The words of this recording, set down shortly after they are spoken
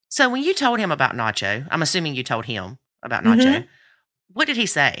So when you told him about Nacho, I'm assuming you told him about Nacho. Mm-hmm. What did he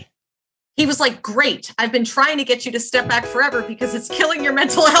say? He was like, great. I've been trying to get you to step back forever because it's killing your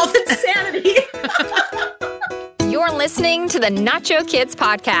mental health and sanity. You're listening to the Nacho Kids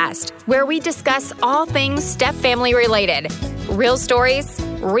podcast, where we discuss all things step family related. Real stories,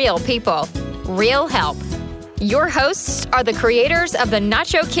 real people, real help. Your hosts are the creators of the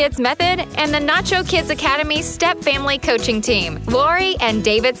Nacho Kids Method and the Nacho Kids Academy Step Family Coaching Team, Lori and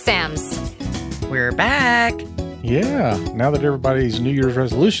David Sims. We're back. Yeah, now that everybody's New Year's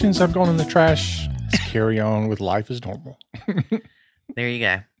resolutions have gone in the trash, let's carry on with life as normal. There you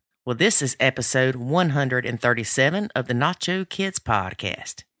go. Well, this is episode 137 of the Nacho Kids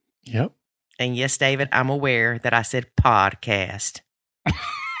podcast. Yep. And yes, David, I'm aware that I said podcast.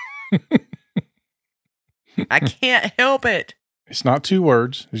 I can't help it. It's not 2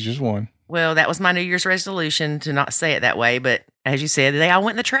 words. It's just one. Well, that was my New Year's resolution to not say it that way. But as you said, they all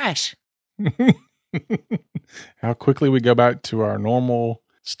went in the trash. How quickly we go back to our normal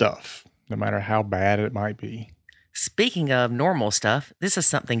stuff, no matter how bad it might be. Speaking of normal stuff, this is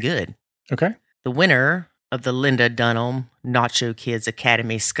something good. Okay. The winner of the Linda Dunham Nacho Kids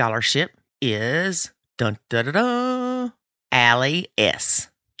Academy Scholarship is Allie S.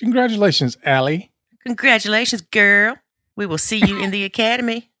 Congratulations, Allie. Congratulations, girl. We will see you in the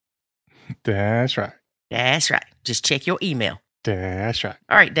academy. That's right. That's right. Just check your email. That's right.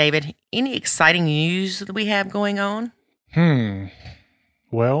 All right, David, any exciting news that we have going on?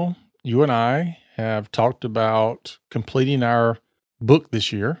 Well, you and I have talked about completing our book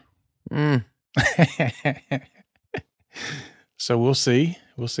this year. So we'll see.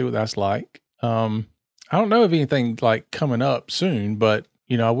 We'll see what that's like. I don't know of anything like coming up soon, but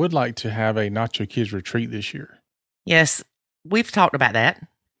I would like to have a Nacho Kids retreat this year. Yes, we've talked about that.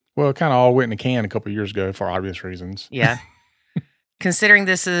 Well, it kind of all went in a can a couple of years ago for obvious reasons. Yeah. Considering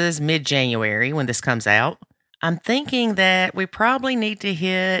this is mid-January when this comes out, I'm thinking that we probably need to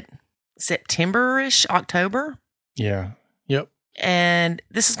hit September-ish, October. Yeah. Yep. And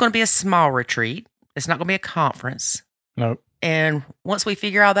this is going to be a small retreat. It's not going to be a conference. Nope. And once we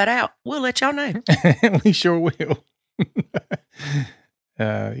figure all that out, we'll let y'all know. We sure will.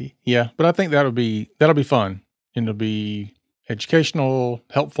 Yeah, but I think that'll be fun. And it'll be educational,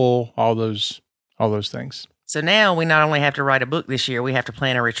 helpful, all those things. So now we not only have to write a book this year, we have to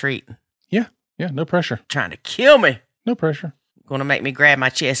plan a retreat. Yeah, no pressure. Trying to kill me. No pressure. Going to make me grab my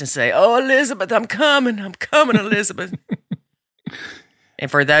chest and say, "Oh, Elizabeth, I'm coming, Elizabeth." And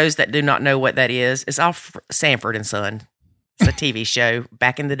for those that do not know what that is, it's off Sanford and Son. It's a TV show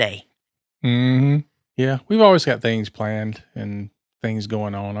back in the day. Mm-hmm. Yeah, we've always got things planned and things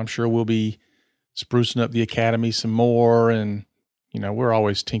going on. I'm sure we'll be sprucing up the academy some more, and we're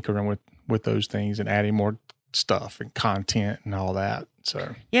always tinkering with those things and adding more stuff and content and all that.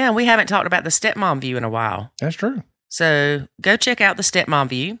 So yeah, we haven't talked about the Stepmom View in a while. That's true. So go check out the Stepmom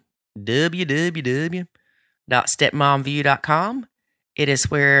View, www.stepmomview.com. It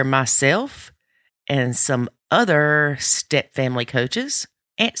is where myself and some other step family coaches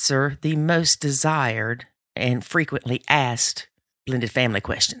answer the most desired and frequently asked blended family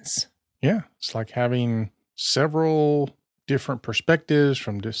questions. Yeah, it's like having several different perspectives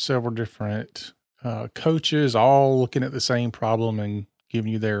from several different coaches, all looking at the same problem and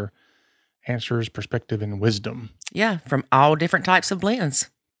giving you their answers, perspective, and wisdom. Yeah, from all different types of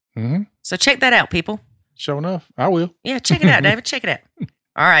blends. Mm-hmm. So check that out, people. Sure enough, I will. Yeah, check it out, David. Check it out.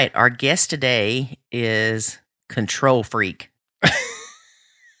 All right, our guest today is Control Freak.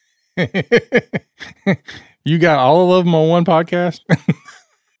 You got all of them on one podcast?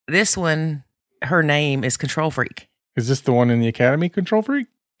 This one, her name is Control Freak. Is this the one in the Academy, Control Freak?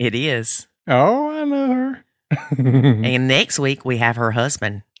 It is. Oh, I know her. And next week we have her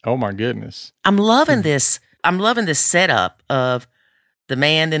husband. Oh my goodness. I'm loving this. I'm loving this setup of the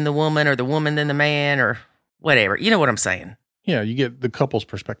man then the woman, or the woman then the man, or whatever. You know what I'm saying? Yeah, you get the couple's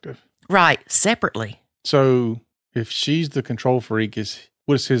perspective. Right, separately. So if she's the control freak,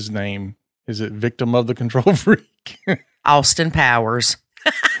 what's his name? Is it victim of the control freak? Austin Powers.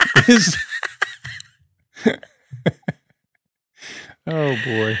 Oh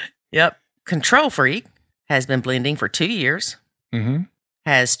boy. Yep. Control Freak has been blending for 2 years,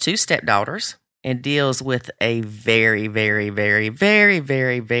 has 2 stepdaughters, and deals with a very, very, very, very,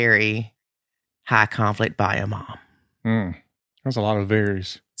 very, very high conflict bio mom. That's a lot of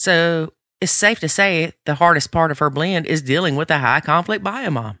varies. So it's safe to say the hardest part of her blend is dealing with a high conflict bio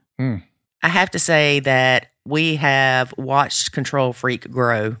mom. I have to say that we have watched Control Freak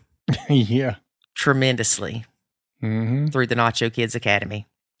grow Yeah. tremendously through the Nacho Kids Academy.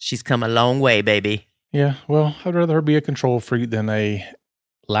 She's come a long way, baby. Yeah, well, I'd rather her be a control freak than a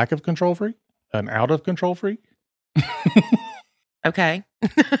lack of control freak, an out of control freak. Okay.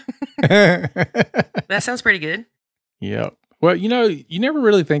 That sounds pretty good. Yep. Well, you never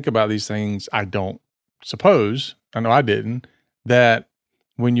really think about these things. I don't suppose. I know I didn't. That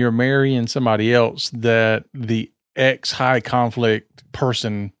when you're marrying somebody else, that the ex high conflict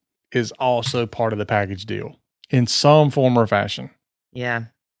person is also part of the package deal in some form or fashion. Yeah.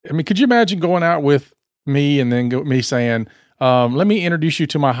 I mean, could you imagine going out with me and then me saying, let me introduce you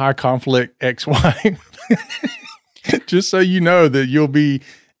to my high conflict ex-wife, just so you know that you'll be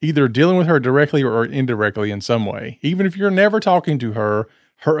either dealing with her directly or indirectly in some way. Even if you're never talking to her,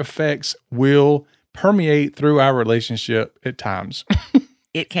 her effects will permeate through our relationship at times.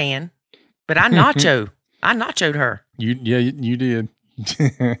 It can. But I nachoed her. You did.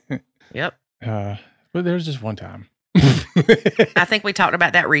 Yep. But there's just one time. I think we talked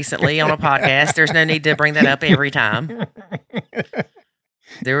about that recently on a podcast. There's no need to bring that up every time.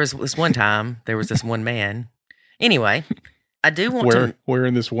 There was this one time, there was this one man. Anyway, I do want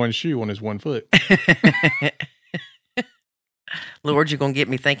wearing this one shoe on his one foot. Lord, you're going to get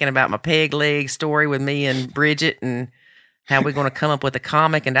me thinking about my peg leg story with me and Bridget and how we're going to come up with a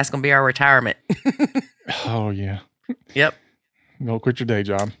comic, and that's going to be our retirement. Oh, yeah. Yep. Go quit your day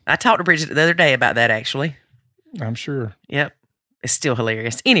job. I talked to Bridget the other day about that, actually. I'm sure. Yep. It's still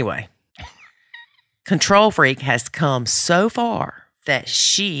hilarious. Anyway, Control Freak has come so far that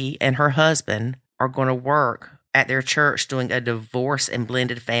she and her husband are going to work at their church doing a divorce and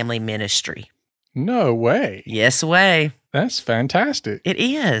blended family ministry. No way. Yes way. That's fantastic. It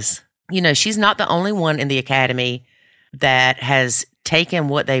is. She's not the only one in the academy that has taken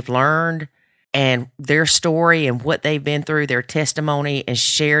what they've learned and their story and what they've been through, their testimony, and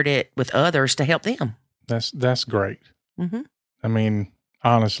shared it with others to help them. That's great. Mm-hmm. I mean,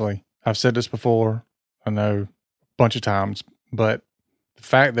 honestly, I've said this before, I know a bunch of times, but the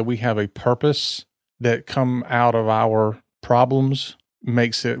fact that we have a purpose that come out of our problems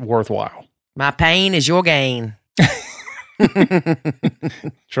makes it worthwhile. My pain is your gain.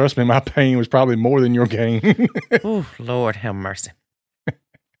 Trust me, my pain was probably more than your gain. Oh, Lord, have mercy.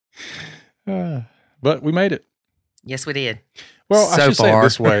 But we made it. Yes, we did. Well, So I should say it far.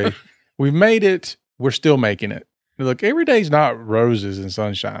 this way. We made it. We're still making it. Look, every day's not roses and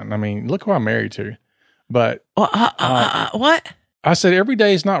sunshine. I mean, look who I'm married to. But What? I said every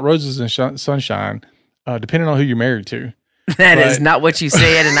day is not roses and sunshine, depending on who you're married to. That is not what you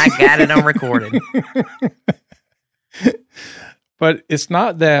said, and I got it on recording. But it's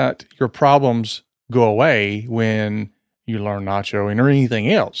not that your problems go away when you learn nachoing or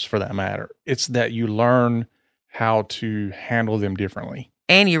anything else for that matter. It's that you learn how to handle them differently.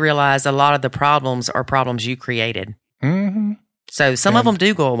 And you realize a lot of the problems are problems you created. Mm-hmm. So some of them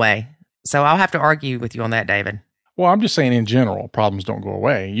do go away. So I'll have to argue with you on that, David. Well, I'm just saying in general, problems don't go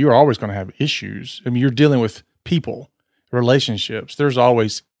away. You're always going to have issues. I mean, you're dealing with people, relationships. There's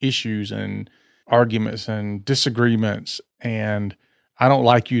always issues and arguments and disagreements. And I don't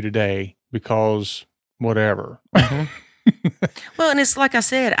like you today because whatever. Mm-hmm. Well, and it's like I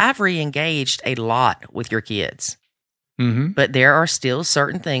said, I've re-engaged a lot with your kids. Mm-hmm. But there are still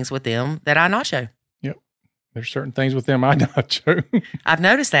certain things with them that I nacho. Yep. There's certain things with them I nacho. I've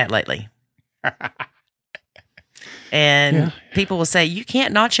noticed that lately. And people will say, you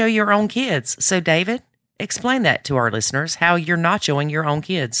can't nacho your own kids. So, David, explain that to our listeners, how you're nachoing your own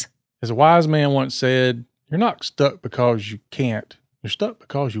kids. As a wise man once said, you're not stuck because you can't. You're stuck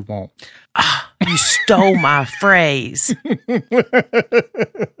because you won't. Ah, you stole my phrase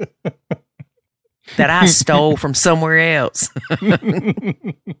that I stole from somewhere else.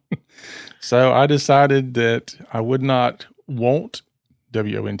 So I decided that I would not want,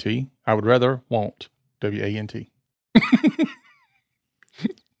 W-O-N-T. I would rather want, W-A-N-T.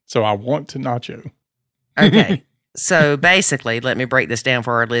 So I want to nacho. Okay. So basically, let me break this down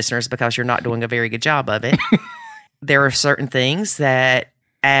for our listeners because you're not doing a very good job of it. There are certain things that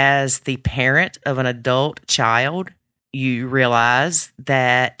as the parent of an adult child, you realize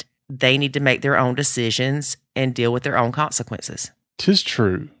that they need to make their own decisions and deal with their own consequences. 'Tis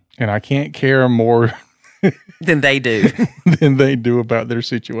true. And I can't care more Than they do. than they do about their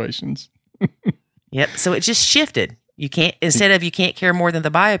situations. Yep. So it just shifted. You can't, instead of you can't care more than the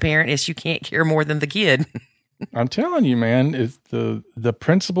bio parent, it's you can't care more than the kid. I'm telling you, man, it's the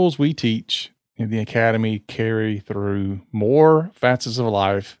principles we teach in the academy carry through more facets of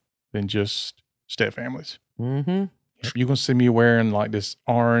life than just step families. Mm-hmm. You're going to see me wearing like this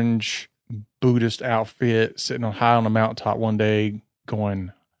orange Buddhist outfit, sitting on high on a mountaintop one day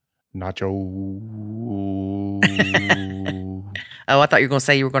going, nacho. Oh, I thought you were going to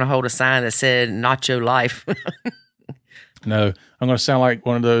say you were going to hold a sign that said nacho life. No, I'm going to sound like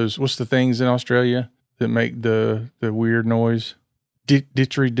one of those, what's the things in Australia that make the weird noise?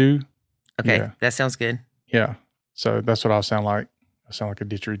 Didgeridoo? Okay, Yeah. that sounds good. Yeah. So that's what I'll sound like. I sound like a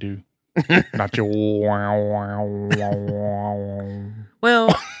didgeridoo. Not your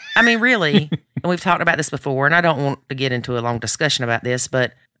Well, I mean, really, and we've talked about this before, and I don't want to get into a long discussion about this,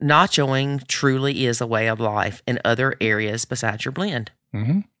 but nachoing truly is a way of life in other areas besides your blend.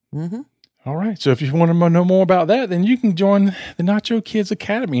 All right. So if you want to know more about that, then you can join the Nacho Kids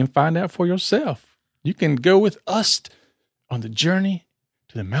Academy and find out for yourself. You can go with us on the journey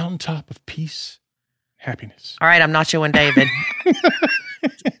to the mountaintop of peace, happiness. All right, I'm nachoing David.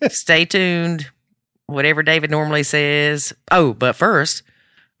 Stay tuned. Whatever David normally says. Oh, but first,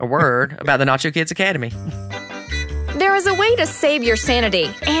 a word about the Nacho Kids Academy. There is a way to save your sanity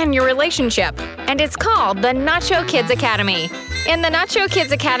and your relationship, and it's called the Nacho Kids Academy. In the Nacho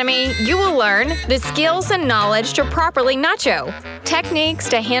Kids Academy, you will learn the skills and knowledge to properly nacho, techniques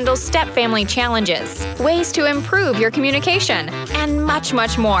to handle step-family challenges, ways to improve your communication, and much,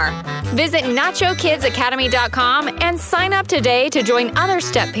 much more. Visit NachoKidsAcademy.com and sign up today to join other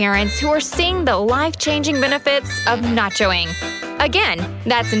step-parents who are seeing the life-changing benefits of nachoing. Again,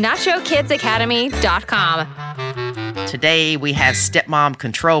 that's NachoKidsAcademy.com. Today, we have Stepmom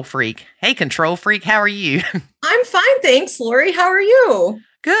Control Freak. Hey, Control Freak, how are you? I'm fine, thanks, Lori. How are you?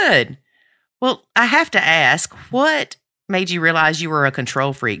 Good. Well, I have to ask, what made you realize you were a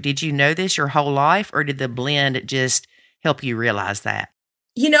control freak? Did you know this your whole life, or did the blend just help you realize that?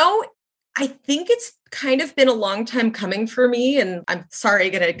 You know, I think it's kind of been a long time coming for me, and I'm sorry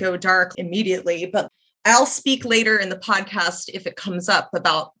I'm going to go dark immediately, but I'll speak later in the podcast if it comes up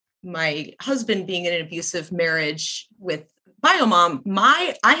about my husband being in an abusive marriage with Biomom.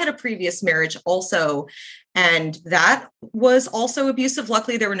 I had a previous marriage also, and that was also abusive.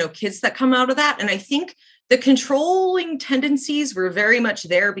 Luckily, there were no kids that come out of that. And I think the controlling tendencies were very much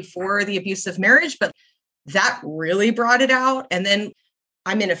there before the abusive marriage, but that really brought it out. And then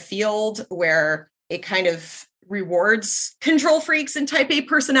I'm in a field where it kind of rewards control freaks and type A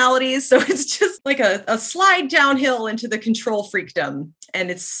personalities. So it's just like a slide downhill into the control freakdom. And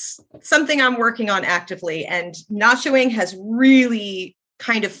it's something I'm working on actively. And nachoing has really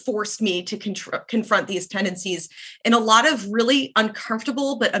kind of forced me to confront these tendencies in a lot of really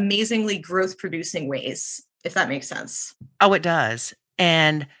uncomfortable, but amazingly growth producing ways, if that makes sense. Oh, it does.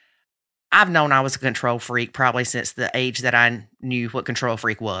 And I've known I was a control freak probably since the age that I knew what control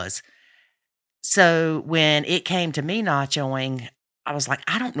freak was. So when it came to me nachoing, I was like,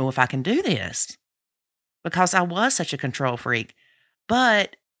 I don't know if I can do this because I was such a control freak.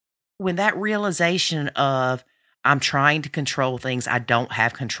 But when that realization of I'm trying to control things I don't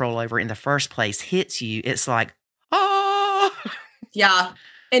have control over in the first place hits you, it's like, oh. Yeah.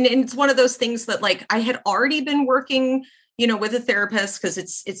 And it's one of those things that like I had already been working with a therapist because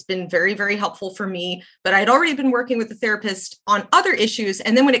it's been very, very helpful for me, but I'd already been working with a therapist on other issues.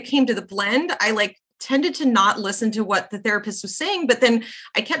 And then when it came to the blend, I tended to not listen to what the therapist was saying, but then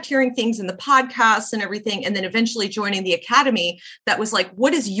I kept hearing things in the podcasts and everything. And then eventually joining the academy that was like,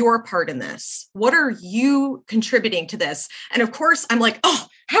 what is your part in this? What are you contributing to this? And of course I'm like, oh,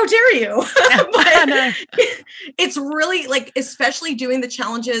 how dare you? But it's really like, especially doing the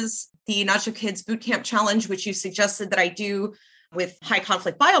challenges, the Nacho Kids Bootcamp Challenge, which you suggested that I do with high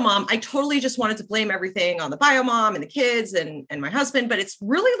conflict biomom, I totally just wanted to blame everything on the biomom and the kids and my husband. But it's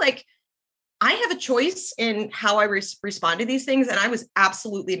really like, I have a choice in how I respond to these things. And I was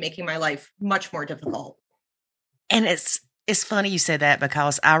absolutely making my life much more difficult. And it's funny you said that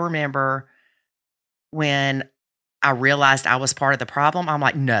because I remember when I realized I was part of the problem, I'm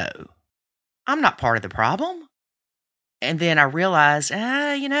like, no, I'm not part of the problem. And then I realized,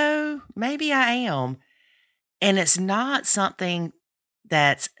 maybe I am. And it's not something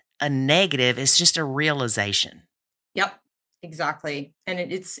that's a negative. It's just a realization. Yep, exactly. And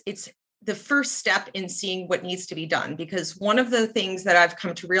it's the first step in seeing what needs to be done. Because one of the things that I've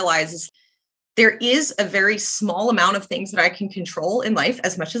come to realize is there is a very small amount of things that I can control in life,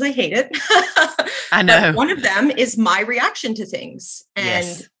 as much as I hate it. I know. But one of them is my reaction to things.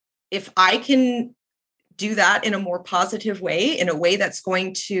 And if I can do that in a more positive way, in a way that's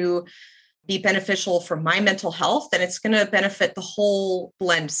going to be beneficial for my mental health, then it's going to benefit the whole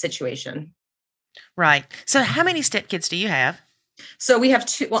blend situation. Right. So how many stepkids do you have? So we have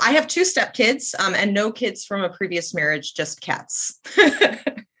two. Well, I have two stepkids and no kids from a previous marriage, just cats.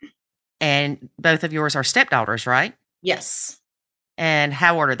 And both of yours are stepdaughters, right? Yes. And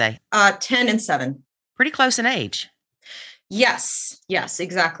how old are they? 10 and 7. Pretty close in age. Yes,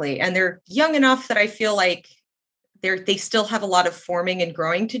 exactly. And they're young enough that I feel like they still have a lot of forming and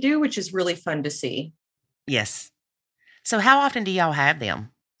growing to do, which is really fun to see. Yes. So how often do y'all have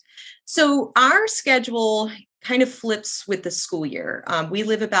them? So our schedule kind of flips with the school year. We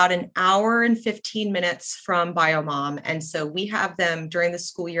live about an hour and 15 minutes from BioMom. And so we have them during the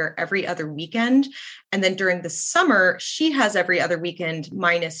school year every other weekend. And then during the summer, she has every other weekend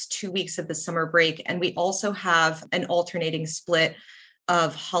minus 2 weeks of the summer break. And we also have an alternating split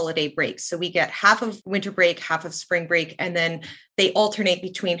of holiday breaks. So we get half of winter break, half of spring break, and then they alternate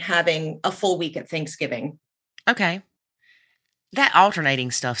between having a full week at Thanksgiving. Okay. That alternating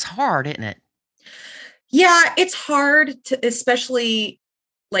stuff's hard, isn't it? Yeah, it's hard to, especially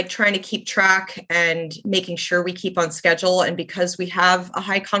like trying to keep track and making sure we keep on schedule. And because we have a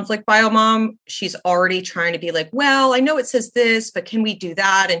high conflict biomom, she's already trying to be like, well, I know it says this, but can we do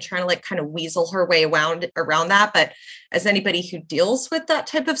that? And trying to like kind of weasel her way around that. But as anybody who deals with that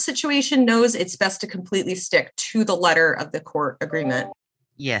type of situation knows, it's best to completely stick to the letter of the court agreement.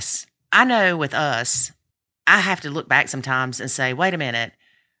 Yes. I know with us, I have to look back sometimes and say, wait a minute.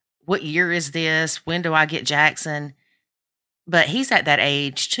 What year is this? When do I get Jackson? But he's at that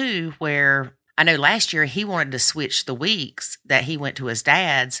age too, where I know last year he wanted to switch the weeks that he went to his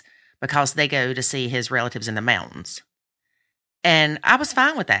dad's because they go to see his relatives in the mountains. And I was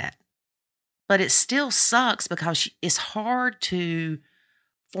fine with that. But it still sucks because it's hard to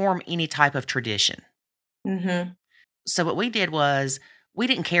form any type of tradition. Mm-hmm. So what we did was we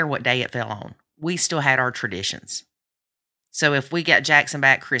didn't care what day it fell on. We still had our traditions. So if we got Jackson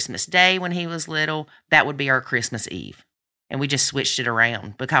back Christmas Day when he was little, that would be our Christmas Eve. And we just switched it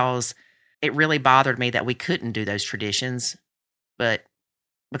around because it really bothered me that we couldn't do those traditions, but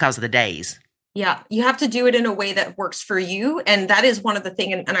because of the days. Yeah, you have to do it in a way that works for you. And that is one of the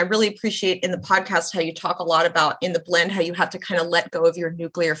things. And I really appreciate in the podcast how you talk a lot about in the blend, how you have to kind of let go of your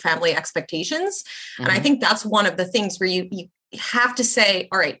nuclear family expectations. Mm-hmm. And I think that's one of the things where you have to say,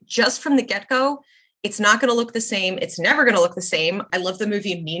 all right, just from the get-go, it's not going to look the same. It's never going to look the same. I love the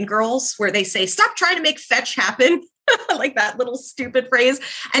movie Mean Girls, where they say, stop trying to make fetch happen. Like that little stupid phrase.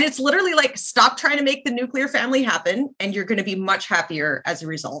 And it's literally like, stop trying to make the nuclear family happen. And you're going to be much happier as a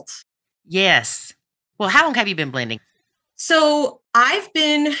result. Yes. Well, how long have you been blending? So I've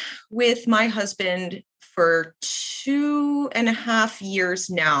been with my husband for 2.5 years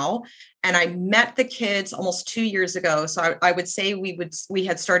now. And I met the kids almost 2 years ago. So I would say we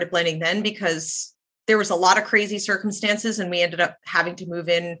had started blending then because there was a lot of crazy circumstances and we ended up having to move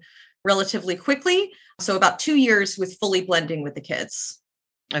in relatively quickly. So about 2 years with fully blending with the kids.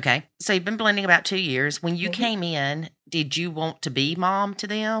 Okay. So you've been blending about 2 years. When you came in, did you want to be mom to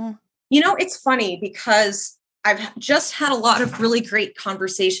them? You know, it's funny because I've just had a lot of really great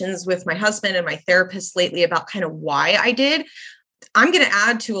conversations with my husband and my therapist lately about kind of why I did. I'm going to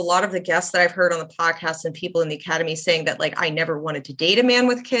add to a lot of the guests that I've heard on the podcast and people in the academy saying that like, I never wanted to date a man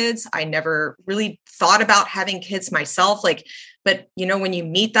with kids. I never really thought about having kids myself. But you know, when you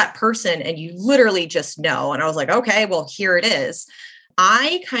meet that person and you literally just know, and I was like, okay, well, here it is.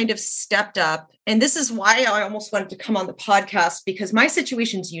 I kind of stepped up, and this is why I almost wanted to come on the podcast because my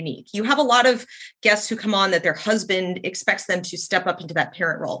situation's unique. You have a lot of guests who come on that their husband expects them to step up into that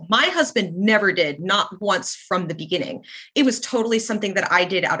parent role. My husband never did, not once from the beginning. It was totally something that I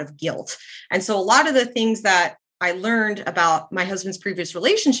did out of guilt. And so a lot of the things that I learned about my husband's previous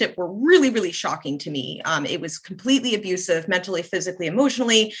relationship were really, really shocking to me. It was completely abusive, mentally, physically,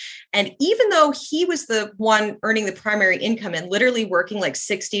 emotionally. And even though he was the one earning the primary income and literally working like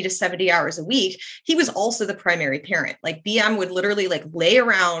 60 to 70 hours a week, he was also the primary parent. Like BM would literally like lay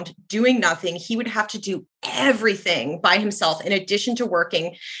around doing nothing. He would have to do everything by himself in addition to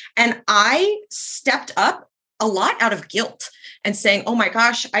working. And I stepped up a lot out of guilt and saying, oh my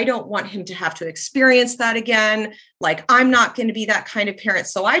gosh, I don't want him to have to experience that again. Like, I'm not going to be that kind of parent.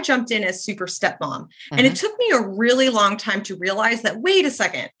 So I jumped in as super stepmom. Mm-hmm. And it took me a really long time to realize that, wait a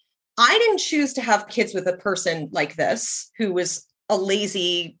second, I didn't choose to have kids with a person like this, who was a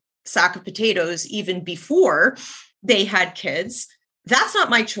lazy sack of potatoes even before they had kids. That's not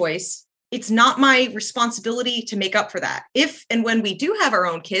my choice. It's not my responsibility to make up for that. If and when we do have our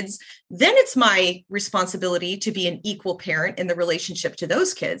own kids, then it's my responsibility to be an equal parent in the relationship to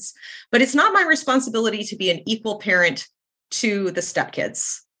those kids. But it's not my responsibility to be an equal parent to the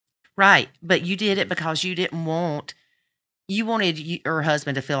stepkids. Right. But you did it because you wanted your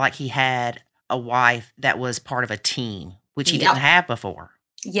husband to feel like he had a wife that was part of a team, which he didn't have before.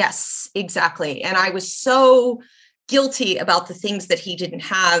 Yes, exactly. And I was so guilty about the things that he didn't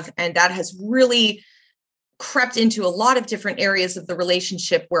have. And that has really crept into a lot of different areas of the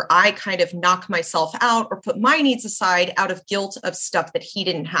relationship where I kind of knock myself out or put my needs aside out of guilt of stuff that he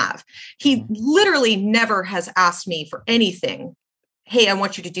didn't have. He literally never has asked me for anything. Hey, I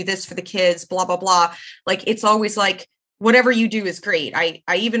want you to do this for the kids, blah, blah, blah. Like, it's always like, whatever you do is great. I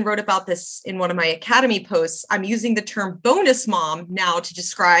even wrote about this in one of my Academy posts. I'm using the term bonus mom now to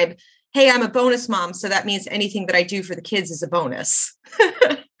describe, hey, I'm a bonus mom. So that means anything that I do for the kids is a bonus.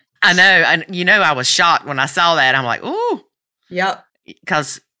 I know. And I was shocked when I saw that. I'm like, ooh. Yep.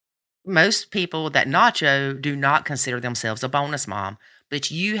 Because most people that Nacho do not consider themselves a bonus mom,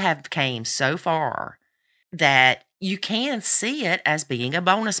 but you have came so far that you can see it as being a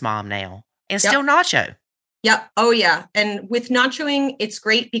bonus mom now and still Nacho. Yep. Oh yeah. And with nachoing, it's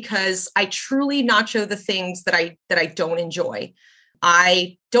great because I truly nacho the things that I don't enjoy.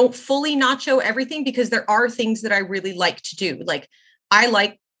 I don't fully nacho everything because there are things that I really like to do. Like I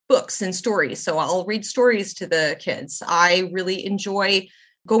like books and stories, so I'll read stories to the kids. I really enjoy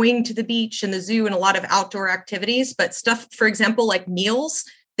going to the beach and the zoo and a lot of outdoor activities, but stuff, for example, like meals,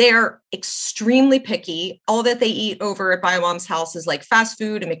 they're extremely picky. All that they eat over at Biomom's house is like fast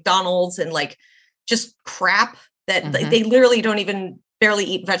food and McDonald's and like just crap that they literally don't even barely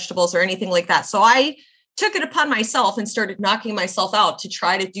eat vegetables or anything like that. So I took it upon myself and started knocking myself out to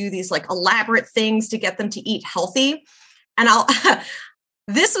try to do these like elaborate things to get them to eat healthy. And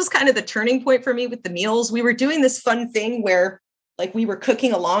this was kind of the turning point for me with the meals. We were doing this fun thing where like we were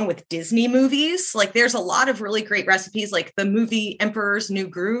cooking along with Disney movies. Like there's a lot of really great recipes, like the movie Emperor's New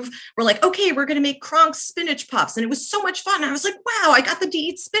Groove. We're like, okay, we're going to make Kronk's spinach puffs. And it was so much fun. I was like, wow, I got them to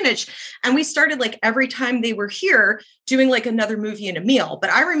eat spinach. And we started like every time they were here doing like another movie and a meal. But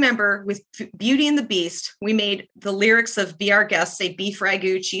I remember with Beauty and the Beast, we made the lyrics of Be Our Guest say beef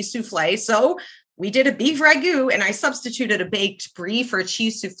ragu, cheese souffle. So we did a beef ragu and I substituted a baked brie for a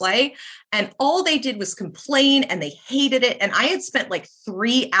cheese souffle. And all they did was complain and they hated it. And I had spent like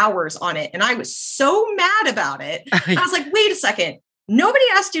 3 hours on it. And I was so mad about it. I was like, wait a second. Nobody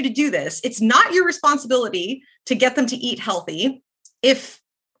asked you to do this. It's not your responsibility to get them to eat healthy. If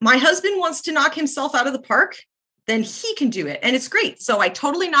my husband wants to knock himself out of the park, then he can do it. And it's great. So I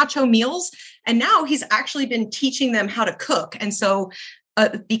totally nacho meals. And now he's actually been teaching them how to cook. And so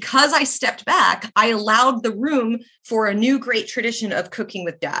because I stepped back, I allowed the room for a new great tradition of cooking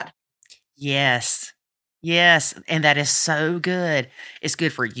with dad. Yes. Yes. And that is so good. It's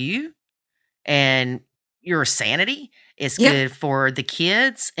good for you and your sanity. It's good for the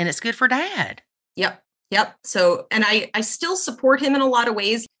kids and it's good for dad. Yep. Yep. So, and I still support him in a lot of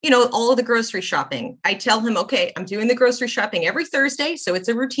ways. All of the grocery shopping. I tell him, okay, I'm doing the grocery shopping every Thursday. So it's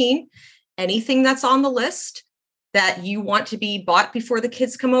a routine. Anything that's on the list that you want to be bought before the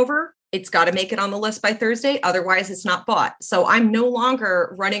kids come over, it's got to make it on the list by Thursday. Otherwise, it's not bought. So I'm no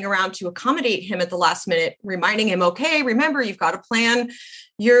longer running around to accommodate him at the last minute, reminding him, okay, remember, you've got to plan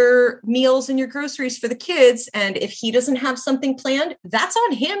your meals and your groceries for the kids. And if he doesn't have something planned, that's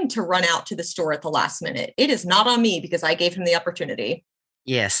on him to run out to the store at the last minute. It is not on me because I gave him the opportunity.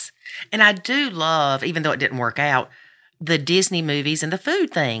 Yes. And I do love, even though it didn't work out, the Disney movies and the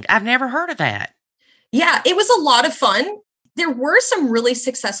food thing. I've never heard of that. Yeah, it was a lot of fun. There were some really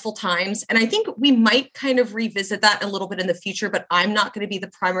successful times, and I think we might kind of revisit that a little bit in the future, but I'm not going to be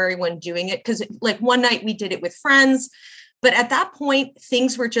the primary one doing it because like one night we did it with friends, but at that point,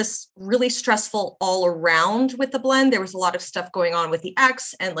 things were just really stressful all around with the blend. There was a lot of stuff going on with the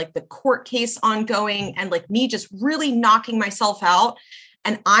ex and like the court case ongoing and like me just really knocking myself out,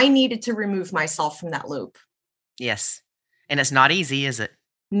 and I needed to remove myself from that loop. Yes, and it's not easy, is it?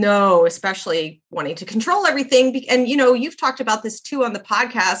 No, especially wanting to control everything. And, you've talked about this too on the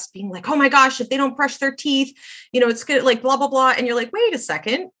podcast, being like, oh my gosh, if they don't brush their teeth, it's good, like blah, blah, blah. And you're like, wait a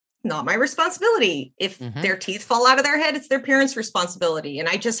second, not my responsibility. If their teeth fall out of their head, it's their parents' responsibility. And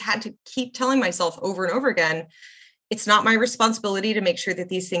I just had to keep telling myself over and over again, it's not my responsibility to make sure that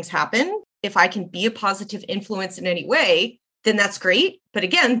these things happen. If I can be a positive influence in any way, then that's great. But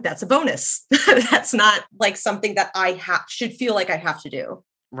again, that's a bonus. That's not like something that I should feel like I have to do.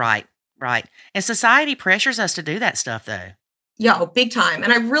 Right, right. And society pressures us to do that stuff, though. Yeah, big time.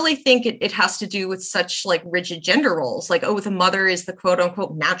 And I really think it has to do with such like rigid gender roles. Like, oh, the mother is the quote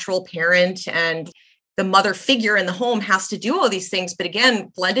unquote natural parent and the mother figure in the home has to do all these things. But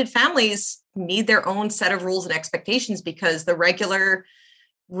again, blended families need their own set of rules and expectations because the regular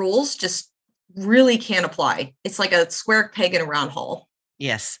rules just really can't apply. It's like a square peg in a round hole.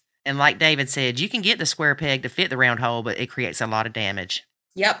 Yes. And like David said, you can get the square peg to fit the round hole, but it creates a lot of damage.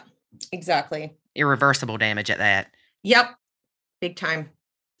 Yep, exactly. Irreversible damage at that. Yep, big time.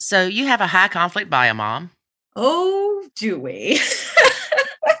 So you have a high conflict biomom. Oh, do we?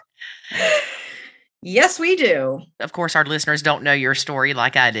 Yes, we do. Of course, our listeners don't know your story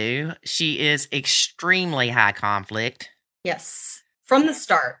like I do. She is extremely high conflict. Yes, from the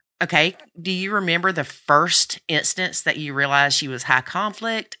start. Okay. Do you remember the first instance that you realized she was high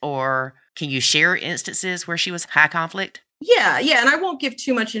conflict, or Can you share instances where she was high conflict? Yeah. And I won't give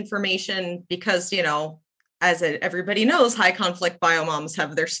too much information because, everybody knows, high conflict biomoms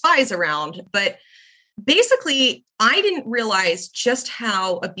have their spies around. But basically, I didn't realize just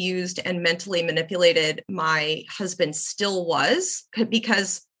how abused and mentally manipulated my husband still was,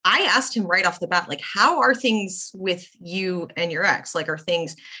 because I asked him right off the bat, like, how are things with you and your ex? Like,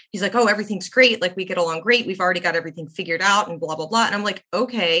 he's like, oh, everything's great. Like, we get along great. We've already got everything figured out and blah, blah, blah. And I'm like,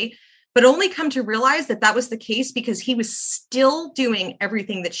 okay. But only come to realize that was the case because he was still doing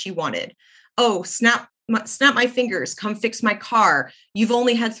everything that she wanted. Oh, snap my fingers, come fix my car. You've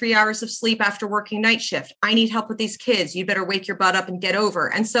only had 3 hours of sleep after working night shift. I need help with these kids. You better wake your butt up and get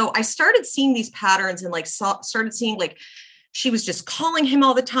over. And so I started seeing these patterns and started seeing she was just calling him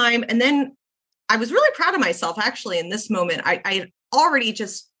all the time. And then I was really proud of myself, actually, in this moment. I had already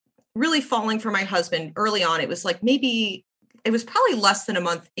just really falling for my husband early on. It was it was probably less than a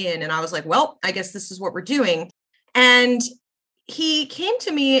month in. And I was like, well, I guess this is what we're doing. And he came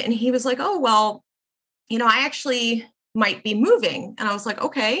to me and he was like, oh, well, I actually might be moving. And I was like,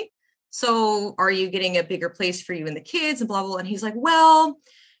 okay, so are you getting a bigger place for you and the kids and blah, blah, blah. And he's like, well,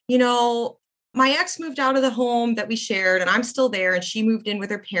 my ex moved out of the home that we shared and I'm still there. And she moved in with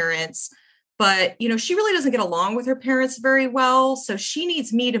her parents, but, she really doesn't get along with her parents very well. So she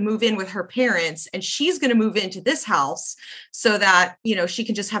needs me to move in with her parents and she's going to move into this house so that, she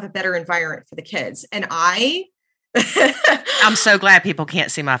can just have a better environment for the kids. And I'm so glad people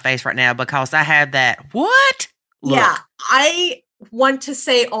can't see my face right now because I have that, what? Look. Yeah, I want to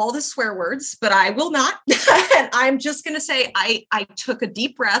say all the swear words, but I will not. And I'm just going to say, I took a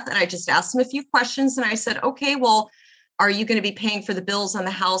deep breath and I just asked him a few questions. And I said, okay, well, are you going to be paying for the bills on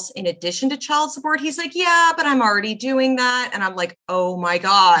the house in addition to child support? He's like, yeah, but I'm already doing that. And I'm like, oh my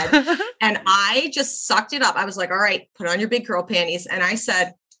God. And I just sucked it up. I was like, all right, put on your big girl panties. And I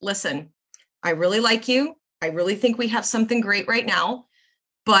said, listen, I really like you. I really think we have something great right now,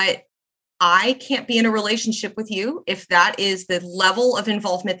 but I can't be in a relationship with you if that is the level of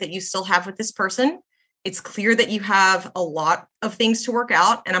involvement that you still have with this person. It's clear that you have a lot of things to work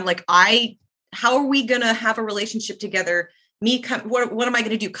out. And I'm like, how are we going to have a relationship together? What am I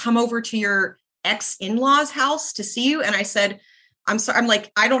going to do? Come over to your ex-in-law's house to see you? And I said, I'm sorry. I'm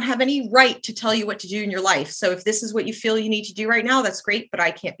like, I don't have any right to tell you what to do in your life. So if this is what you feel you need to do right now, that's great, but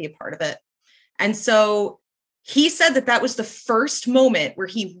I can't be a part of it. And so he said that was the first moment where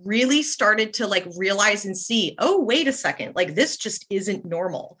he really started to realize and see, oh, wait a second, this just isn't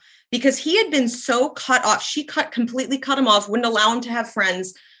normal, because he had been so cut off. She completely cut him off, wouldn't allow him to have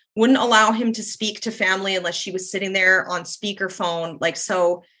friends, wouldn't allow him to speak to family unless she was sitting there on speakerphone.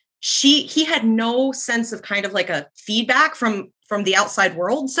 So he had no sense of kind of a feedback from the outside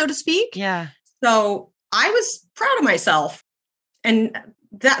world, so to speak. Yeah. So I was proud of myself. And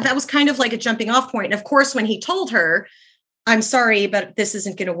that was kind of like a jumping off point. And of course, when he told her, I'm sorry, but this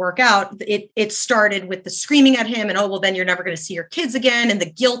isn't going to work out, it started with the screaming at him and, oh, well, then you're never going to see your kids again. And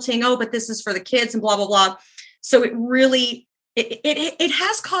the guilting, oh, but this is for the kids and blah, blah, blah. So it really, it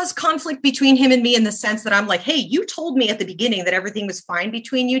has caused conflict between him and me in the sense that I'm like, hey, you told me at the beginning that everything was fine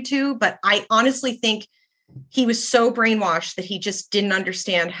between you two. But I honestly think he was so brainwashed that he just didn't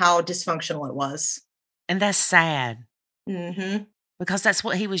understand how dysfunctional it was. And that's sad. Mm-hmm. Because that's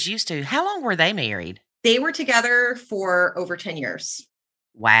what he was used to. How long were they married? They were together for over 10 years.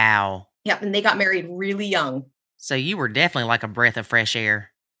 Wow. Yep. And they got married really young. So you were definitely like a breath of fresh air.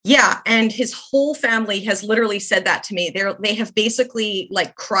 Yeah. And his whole family has literally said that to me. They have basically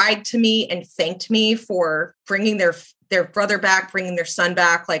cried to me and thanked me for bringing their brother back, bringing their son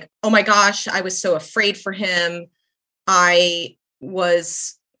back. Oh my gosh, I was so afraid for him. I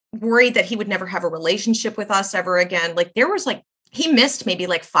was worried that he would never have a relationship with us ever again. There was he missed maybe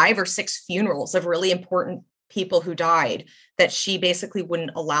 5 or 6 funerals of really important people who died that she basically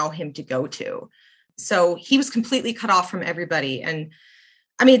wouldn't allow him to go to. So he was completely cut off from everybody. And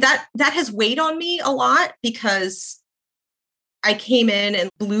I mean, that has weighed on me a lot because I came in and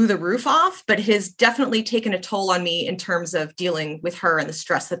blew the roof off, but it has definitely taken a toll on me in terms of dealing with her and the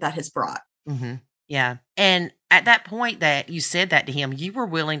stress that has brought. Mm-hmm. Yeah. And at that point that you said that to him, you were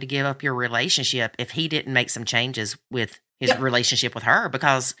willing to give up your relationship if he didn't make some changes with his relationship with her,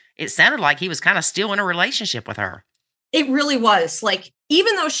 because it sounded like he was kind of still in a relationship with her. It really was.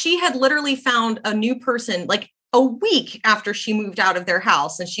 Even though she had literally found a new person, a week after she moved out of their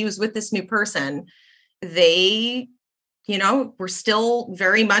house and she was with this new person, they, were still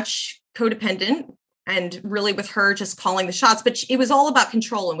very much codependent and really with her just calling the shots. But it was all about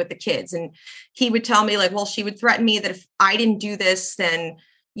control and with the kids. And he would tell me well, she would threaten me that if I didn't do this, then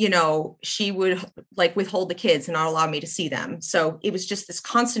she would like withhold the kids and not allow me to see them. So it was just this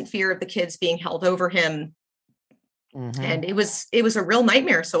constant fear of the kids being held over him. Mm-hmm. And it was a real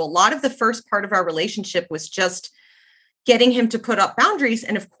nightmare. So a lot of the first part of our relationship was just getting him to put up boundaries.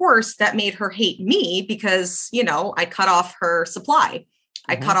 And of course that made her hate me because, I cut off her supply.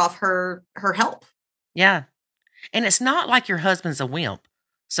 I cut off her help. Yeah. And it's not like your husband's a wimp.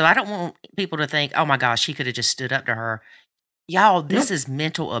 So I don't want people to think, oh my gosh, he could have just stood up to her. Y'all, this is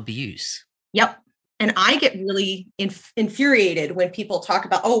mental abuse. Yep. And I get really infuriated when people talk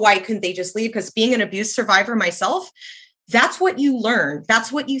about, oh, why couldn't they just leave? Because being an abuse survivor myself, that's what you learn.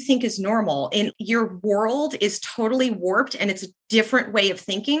 That's what you think is normal. And your world is totally warped and it's a different way of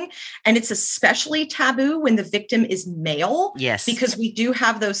thinking. And it's especially taboo when the victim is male. Yes. Because we do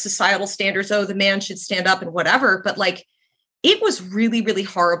have those societal standards. Oh, the man should stand up and whatever. But like, it was really, really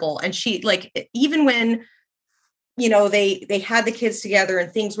horrible. And she even when they had the kids together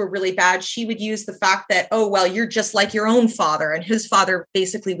and things were really bad, she would use the fact that, oh, well, you're just like your own father. And his father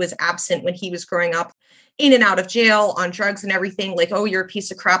basically was absent when he was growing up, in and out of jail, on drugs and everything. Like, oh, you're a piece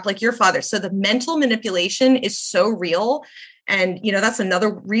of crap like your father. So the mental manipulation is so real. And, that's another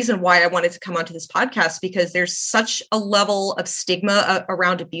reason why I wanted to come onto this podcast, because there's such a level of stigma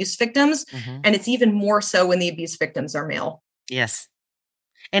around abuse victims. And it's even more so when the abuse victims are male. Yes.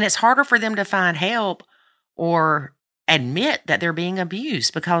 And it's harder for them to find help or admit that they're being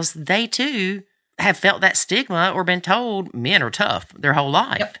abused because they too have felt that stigma or been told men are tough their whole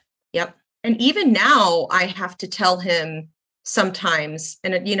life. Yep. And even now I have to tell him sometimes,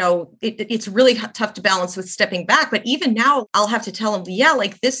 and it's really tough to balance with stepping back. But even now I'll have to tell him, yeah,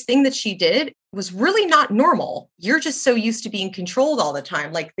 like this thing that she did was really not normal. You're just so used to being controlled all the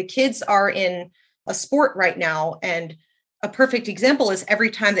time. Like the kids are in a sport right now, and a perfect example is every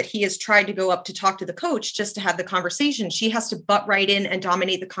time that he has tried to go up to talk to the coach just to have the conversation, she has to butt right in and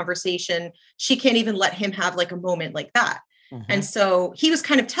dominate the conversation. She can't even let him have like a moment like that. And so he was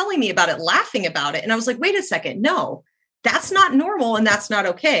kind of telling me about it, laughing about it. And I was like, wait a second, no, that's not normal. And that's not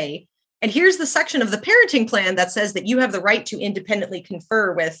okay. And here's the section of the parenting plan that says that you have the right to independently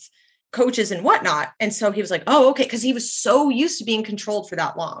confer with coaches and whatnot. And so he was like, oh, okay. Cause he was so used to being controlled for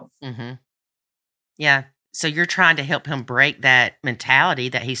that long. Yeah. So you're trying to help him break that mentality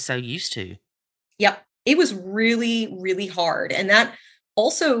that he's so used to. Yep. It was really, really hard. And that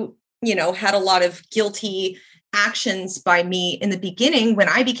also, had a lot of guilty actions by me in the beginning when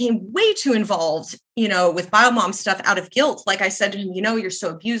I became way too involved, with biomom stuff out of guilt. Like I said to him, you're so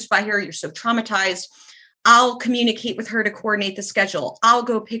abused by her. You're so traumatized. I'll communicate with her to coordinate the schedule. I'll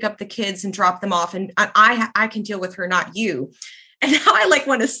go pick up the kids and drop them off. And I can deal with her, not you. And now I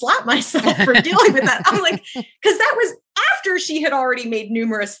want to slap myself for dealing with that. I'm like, because that was after she had already made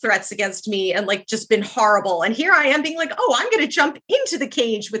numerous threats against me and just been horrible. And here I am being like, oh, I'm going to jump into the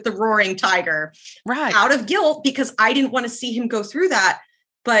cage with the roaring tiger, right? Out of guilt because I didn't want to see him go through that.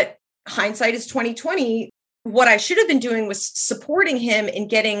 But hindsight is 2020. What I should have been doing was supporting him in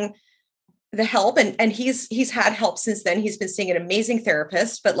getting the help. And he's had help since then. He's been seeing an amazing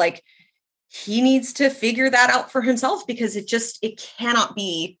therapist, but he needs to figure that out for himself because it cannot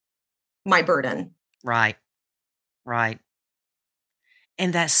be my burden. Right. Right.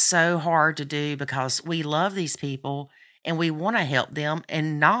 And that's so hard to do because we love these people and we want to help them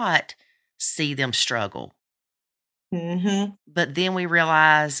and not see them struggle. But then we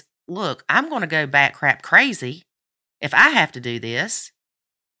realize, look, I'm going to go bat crap crazy if I have to do this.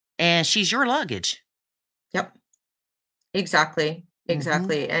 And she's your luggage. Yep. Exactly.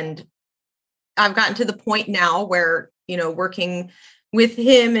 And I've gotten to the point now where, working with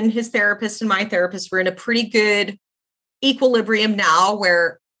him and his therapist and my therapist, we're in a pretty good equilibrium now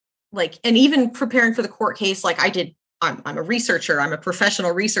where and even preparing for the court case, I'm a researcher, I'm a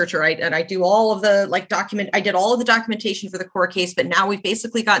professional researcher, and I do all of the I did all of the documentation for the court case, but now we've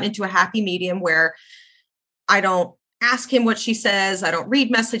basically gotten into a happy medium where I don't ask him what she says. I don't read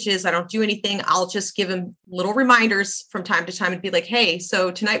messages. I don't do anything. I'll just give him little reminders from time to time and be like, hey,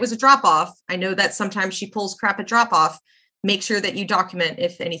 so tonight was a drop off. I know that sometimes she pulls crap at drop off. Make sure that you document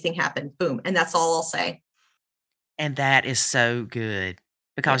if anything happened. Boom. And that's all I'll say. And that is so good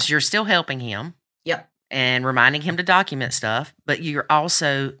because you're still helping him. Yep. And reminding him to document stuff, but you're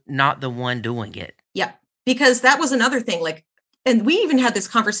also not the one doing it. Yep. Because that was another thing. And we even had this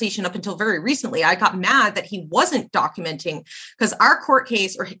conversation up until very recently. I got mad that he wasn't documenting because our court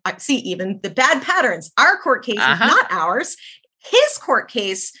case, or see, even the bad patterns, our court case is not ours. His court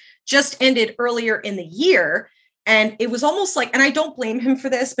case just ended earlier in the year. And it was almost like, and I don't blame him for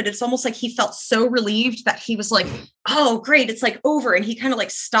this, but it's almost like he felt so relieved that he was like, oh, great, it's like over. And he kind of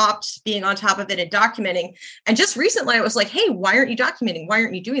like stopped being on top of it and documenting. And just recently I was like, hey, why aren't you documenting? Why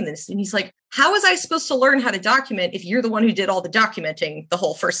aren't you doing this? And he's like, how was I supposed to learn how to document if you're the one who did all the documenting the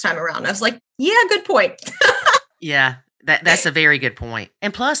whole first time around? I was like, yeah, good point. Yeah, that's a very good point.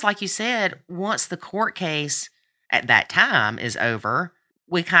 And plus, like you said, once the court case at that time is over,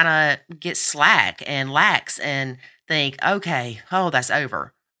 we kind of get slack and lax and think, okay, oh, that's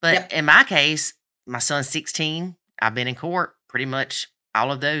over. But in my case, my son's 16. I've been in court pretty much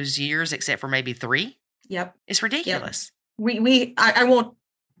all of those years, except for maybe 3. Yep. It's ridiculous. Yep. I won't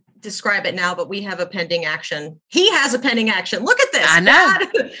describe it now, but we have a pending action. He has a pending action. Look at this. I know.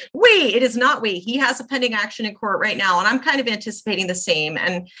 It is not we. He has a pending action in court right now. And I'm kind of anticipating the same.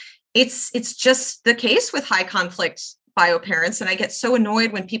 And it's just the case with high conflict bio parents. And I get so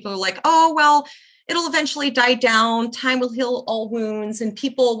annoyed when people are like, oh, well, it'll eventually die down. Time will heal all wounds and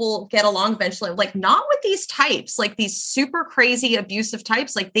people will get along eventually. I'm like, not with these types, like these super crazy abusive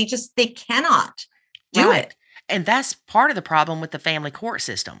types. Like they cannot do it. And that's part of the problem with the family court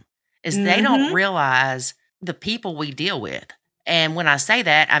system is they don't realize the people we deal with. And when I say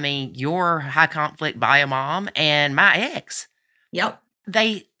that, I mean, your high conflict bio mom and my ex. Yep.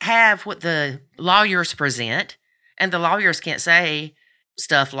 They have what the lawyers present. And the lawyers can't say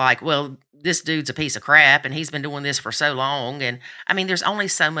stuff like, well, this dude's a piece of crap and he's been doing this for so long. And I mean, there's only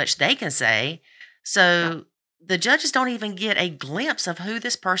so much they can say. So the judges don't even get a glimpse of who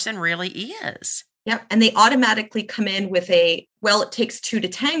this person really is. Yep. And they automatically come in with a, well, it takes 2 to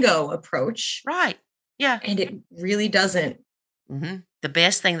tango approach. Right. Yeah. And it really doesn't. Mm-hmm. The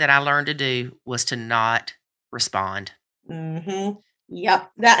best thing that I learned to do was to not respond. Mm-hmm.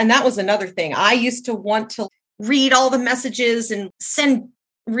 Yep. That was another thing. I used to want to read all the messages and send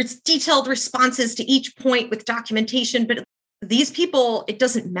detailed responses to each point with documentation. But these people, it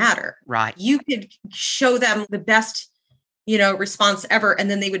doesn't matter. Right. You could show them the best, response ever,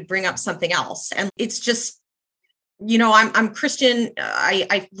 and then they would bring up something else. And it's just, I'm Christian.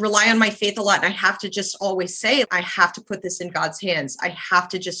 I rely on my faith a lot. And I have to just always say, I have to put this in God's hands. I have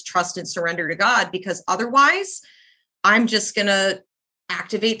to just trust and surrender to God, because otherwise I'm just going to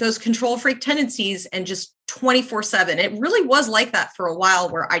activate those control freak tendencies and just 24/7. It really was like that for a while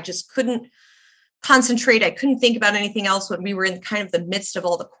where I just couldn't concentrate. I couldn't think about anything else when we were in kind of the midst of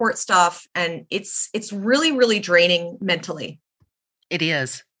all the court stuff. And it's really, really draining mentally. It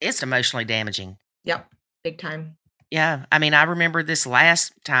is. It's emotionally damaging. Yep. Big time. Yeah. I mean, I remember this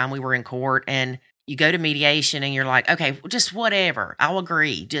last time we were in court and you go to mediation and you're like, okay, just whatever. I'll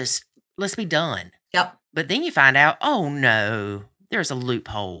agree. Just let's be done. Yep. But then you find out, oh no, there's a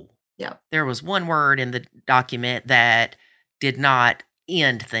loophole. Yep. There was one word in the document that did not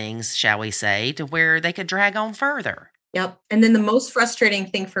end things, shall we say, to where they could drag on further. Yep. And then the most frustrating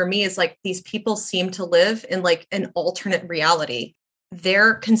thing for me is like these people seem to live in like an alternate reality.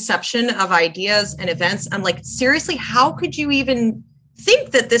 Their conception of ideas and events, I'm like, seriously, how could you even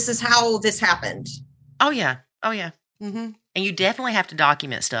think that this is how this happened? Oh, yeah. Oh, yeah. Mm-hmm. And you definitely have to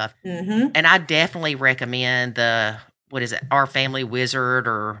document stuff. Mm-hmm. And I definitely recommend Our Family Wizard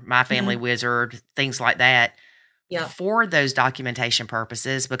or My Family Wizard, things like that. Yeah. For those documentation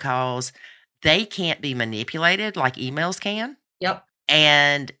purposes, because they can't be manipulated like emails can. Yep.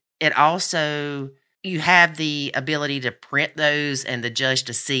 And it also, you have the ability to print those and the judge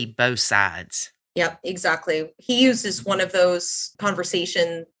to see both sides. Yep, exactly. He uses one of those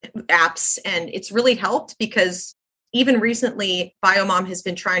conversation apps and it's really helped because even recently, BioMom has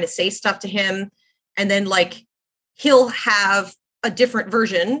been trying to say stuff to him and then like he'll have a different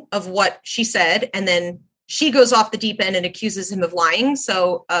version of what she said and then she goes off the deep end and accuses him of lying.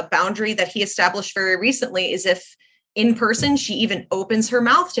 So a boundary that he established very recently is if in person, she even opens her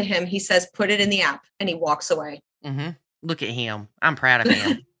mouth to him, he says, put it in the app and he walks away. Mm-hmm. Look at him. I'm proud of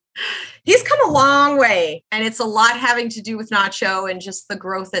him. He's come a long way and it's a lot having to do with Nacho and just the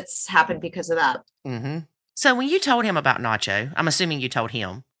growth that's happened because of that. Mm-hmm. So when you told him about Nacho, I'm assuming you told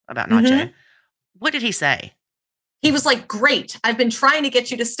him about Nacho. What did he say? He was like, great. I've been trying to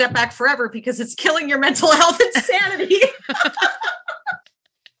get you to step back forever because it's killing your mental health and sanity.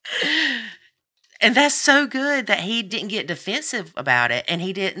 And that's so good that he didn't get defensive about it. And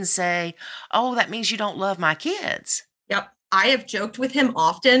he didn't say, oh, that means you don't love my kids. Yep. I have joked with him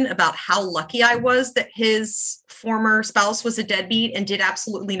often about how lucky I was that his former spouse was a deadbeat and did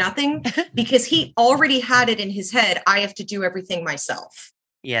absolutely nothing because he already had it in his head. I have to do everything myself.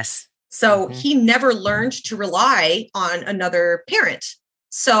 Yes. So he never learned to rely on another parent.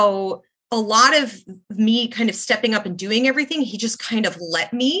 So a lot of me kind of stepping up and doing everything, he just kind of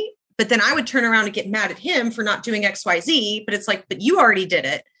let me. But then I would turn around and get mad at him for not doing XYZ. But it's like, but you already did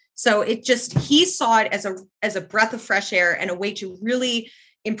it. So he saw it as a breath of fresh air and a way to really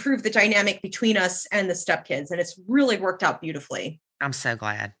improve the dynamic between us and the stepkids. And it's really worked out beautifully. I'm so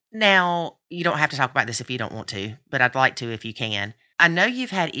glad. Now, you don't have to talk about this if you don't want to, but I'd like to if you can. I know you've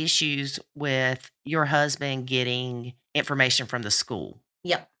had issues with your husband getting information from the school.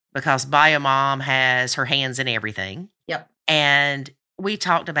 Yep. Because bio mom has her hands in everything. Yep. And we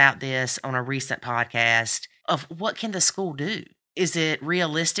talked about this on a recent podcast of what can the school do? Is it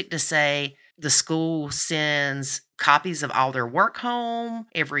realistic to say the school sends copies of all their work home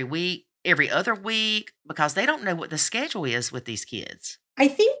every week, every other week? Because they don't know what the schedule is with these kids. I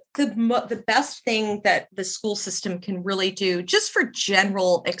think the best thing that the school system can really do, just for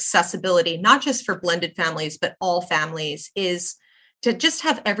general accessibility, not just for blended families, but all families, is to just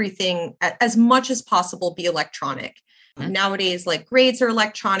have everything as much as possible be electronic. Mm-hmm. Nowadays, like grades are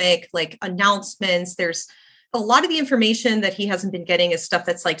electronic, like announcements. There's a lot of the information that he hasn't been getting is stuff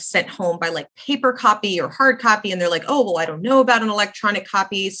that's like sent home by like paper copy or hard copy. And they're like, oh, well, I don't know about an electronic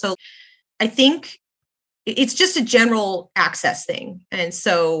copy. So I think it's just a general access thing. And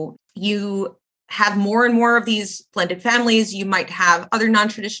so you have more and more of these blended families. You might have other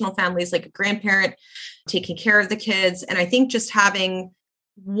non-traditional families, like a grandparent taking care of the kids. And I think just having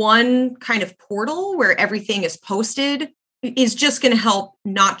one kind of portal where everything is posted is just going to help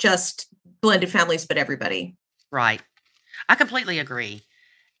not just blended families, but everybody. Right. I completely agree.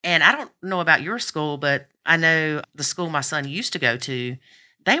 And I don't know about your school, but I know the school my son used to go to,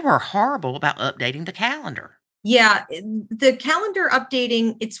 they were horrible about updating the calendar. Yeah, the calendar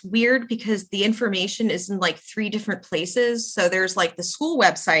updating, it's weird because the information is in like 3 different places. So there's like the school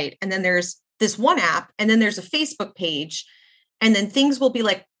website, and then there's this one app, and then there's a Facebook page, and then things will be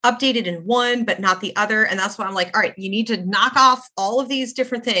like updated in one, but not the other. And that's why I'm like, all right, you need to knock off all of these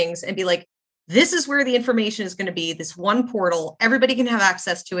different things and be like, this is where the information is going to be, this one portal. Everybody can have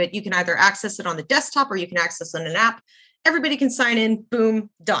access to it. You can either access it on the desktop or you can access it on an app. Everybody can sign in,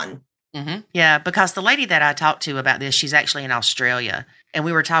 boom, done. Mm-hmm. Yeah, because the lady that I talked to about this, she's actually in Australia. And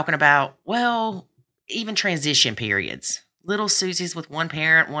we were talking about, well, even transition periods. Little Susie's with one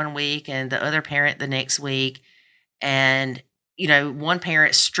parent one week and the other parent the next week. And, you know, one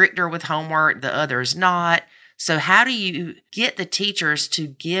parent's stricter with homework, the other's not. So how do you get the teachers to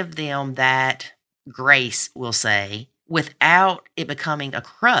give them that grace, we'll say, without it becoming a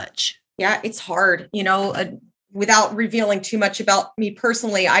crutch? Yeah, it's hard. You know, without revealing too much about me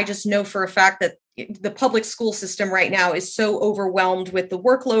personally, I just know for a fact that the public school system right now is so overwhelmed with the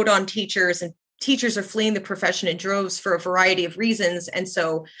workload on teachers, and teachers are fleeing the profession in droves for a variety of reasons. And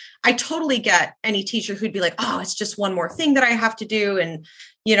so I totally get any teacher who'd be like, oh, it's just one more thing that I have to do. And,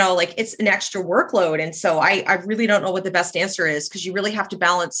 you know, like it's an extra workload. And so I really don't know what the best answer is, because you really have to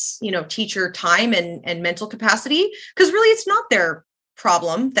balance, you know, teacher time and mental capacity, because really it's not their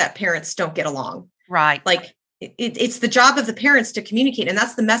problem that parents don't get along. Right. Like it's the job of the parents to communicate. And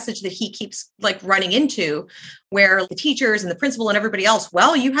that's the message that he keeps like running into, where the teachers and the principal and everybody else,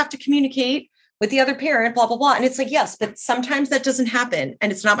 well, you have to communicate with the other parent, blah, blah, blah. And it's like, yes, but sometimes that doesn't happen.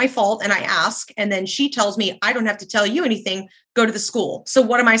 And it's not my fault. And I ask, and then she tells me, I don't have to tell you anything, go to the school. So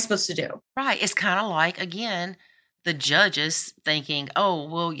what am I supposed to do? Right. It's kind of like, again, the judges thinking, oh,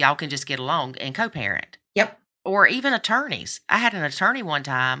 well, y'all can just get along and co-parent. Yep. Or even attorneys. I had an attorney one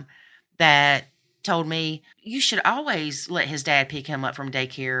time that told me, you should always let his dad pick him up from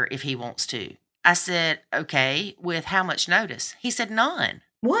daycare if he wants to. I said, okay, with how much notice? He said, none.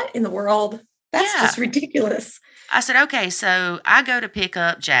 What in the world? That's just ridiculous. I said, okay, so I go to pick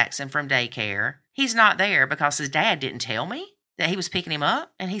up Jackson from daycare. He's not there because his dad didn't tell me that he was picking him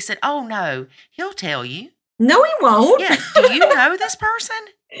up. And he said, oh, no, he'll tell you. No, he won't. Yeah. Do you know this person?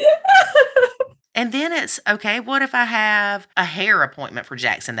 And then it's, okay, what if I have a hair appointment for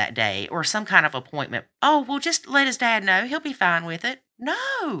Jackson that day or some kind of appointment? Oh, well, just let his dad know. He'll be fine with it.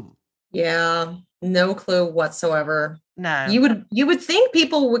 No. Yeah, no clue whatsoever. No. You would think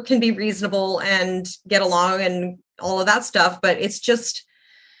people can be reasonable and get along and all of that stuff, but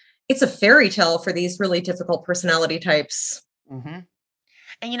it's a fairy tale for these really difficult personality types. Mm-hmm.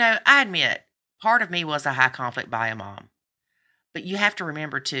 And, you know, I admit, part of me was a high conflict bio mom. But you have to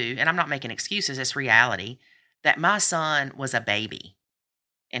remember, too, and I'm not making excuses, it's reality, that my son was a baby.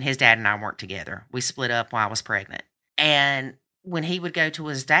 And his dad and I weren't together. We split up while I was pregnant. And when he would go to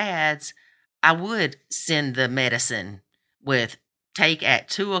his dad's, I would send the medicine with take at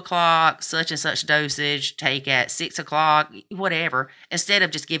 2:00, such and such dosage, take at 6:00, whatever, instead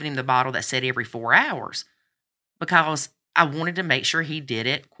of just giving him the bottle that said every 4 hours. Because I wanted to make sure he did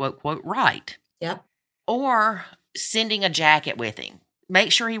it, quote, quote, right. Yep. Or sending a jacket with him.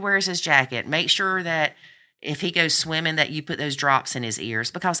 Make sure he wears his jacket. Make sure that if he goes swimming that you put those drops in his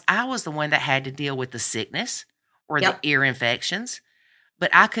ears, because I was the one that had to deal with the sickness or the ear infections,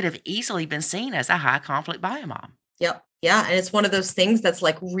 but I could have easily been seen as a high conflict bio mom. Yep. Yeah. And it's one of those things that's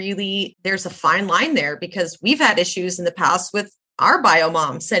like really, there's a fine line there, because we've had issues in the past with our bio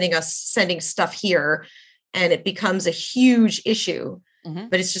mom sending stuff here, and it becomes a huge issue. Mm-hmm.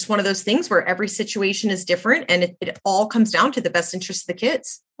 But it's just one of those things where every situation is different, and it all comes down to the best interest of the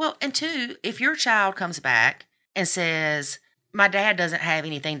kids. Well, and two, if your child comes back and says, my dad doesn't have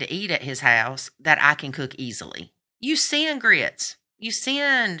anything to eat at his house that I can cook easily, you send grits, you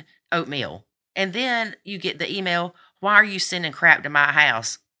send oatmeal, and then you get the email, why are you sending crap to my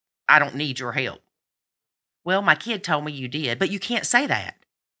house? I don't need your help. Well, my kid told me you did, but you can't say that.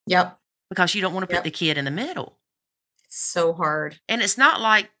 Yep. Because you don't want to put the kid in the middle. It's so hard. And it's not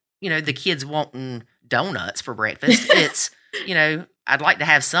like, the kids wanting donuts for breakfast. It's, I'd like to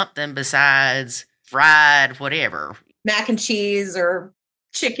have something besides fried whatever. Mac and cheese or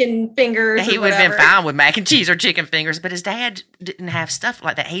chicken fingers. He would have been fine with mac and cheese or chicken fingers, but his dad didn't have stuff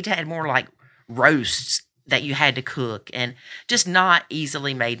like that. He had more like roasts that you had to cook and just not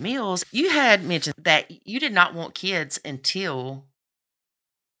easily made meals. You had mentioned that you did not want kids until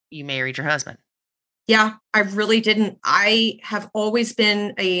you married your husband. Yeah, I really didn't. I have always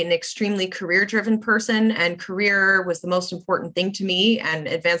been an extremely career-driven person, and career was the most important thing to me, and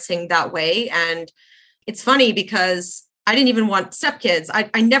advancing that way. And it's funny because I didn't even want stepkids.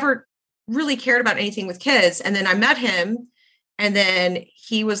 I never really cared about anything with kids. And then I met him, and then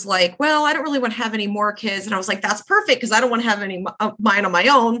he was like, well, I don't really want to have any more kids. And I was like, that's perfect, because I don't want to have any of mine on my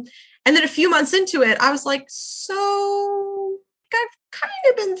own. And then a few months into it, I was like, so I've kind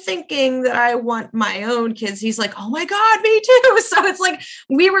of been thinking that I want my own kids. He's like, oh my God, me too. So it's like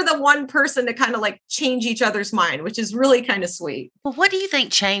we were the one person to kind of like change each other's mind, which is really kind of sweet. Well, what do you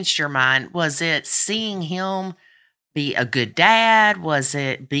think changed your mind? Was it seeing him be a good dad? Was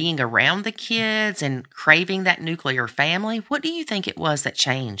it being around the kids and craving that nuclear family? What do you think it was that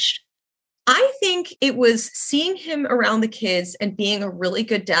changed? I think it was seeing him around the kids and being a really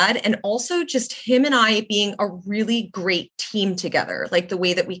good dad, and also just him and I being a really great team together, like the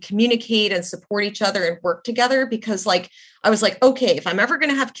way that we communicate and support each other and work together. Because I was like, okay, if I'm ever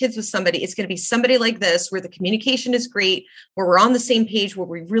going to have kids with somebody, it's going to be somebody like this, where the communication is great, where we're on the same page, where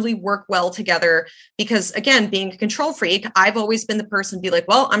we really work well together. Because again, being a control freak, I've always been the person to be like,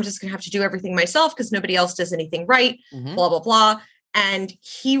 well, I'm just going to have to do everything myself because nobody else does anything right, blah, blah, blah. And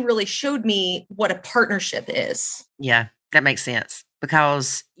he really showed me what a partnership is. Yeah, that makes sense,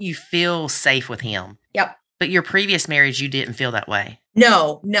 because you feel safe with him. Yep. But your previous marriage, you didn't feel that way.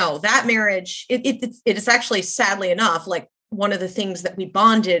 No, that marriage, it is actually, sadly enough, like one of the things that we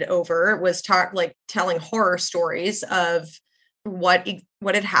bonded over was telling horror stories of what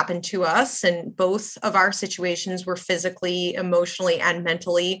had happened to us. And both of our situations were physically, emotionally, and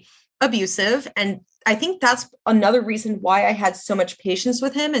mentally abusive. And I think that's another reason why I had so much patience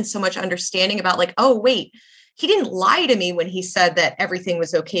with him and so much understanding about like, oh, wait, he didn't lie to me when he said that everything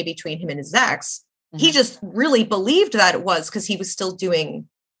was okay between him and his ex. Mm-hmm. He just really believed that it was, because he was still doing,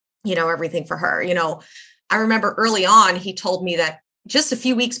 everything for her. I remember early on, he told me that just a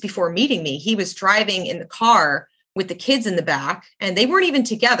few weeks before meeting me, he was driving in the car with the kids in the back, and they weren't even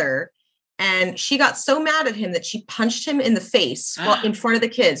together. And she got so mad at him that she punched him in the face in front of the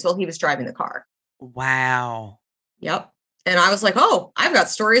kids while he was driving the car. Wow. Yep. And I was like, oh, I've got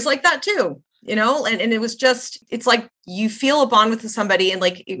stories like that too, and it was just, it's like you feel a bond with somebody. And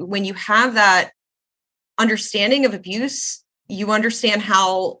like when you have that understanding of abuse, you understand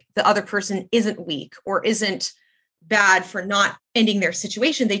how the other person isn't weak or isn't bad for not ending their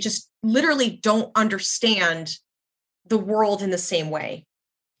situation. They just literally don't understand the world in the same way.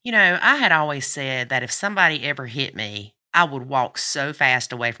 I had always said that if somebody ever hit me, I would walk so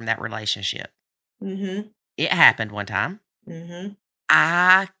fast away from that relationship. Mm-hmm. It happened one time. Mm-hmm.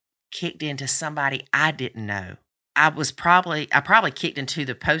 I kicked into somebody I didn't know. I probably kicked into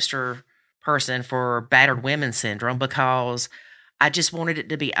the poster person for battered women syndrome, because I just wanted it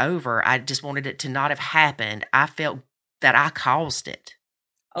to be over. I just wanted it to not have happened. I felt that I caused it.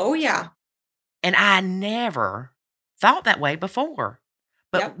 Oh, yeah. And I never thought that way before.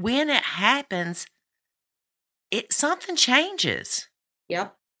 But when it happens, something changes.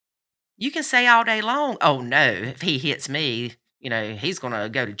 Yep. You can say all day long, oh no, if he hits me, he's going to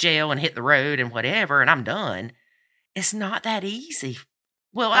go to jail and hit the road and whatever, and I'm done. It's not that easy.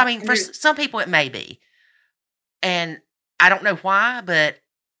 Well, I mean, for some people it may be. And I don't know why,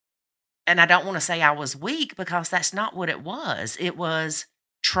 and I don't want to say I was weak, because that's not what it was. It was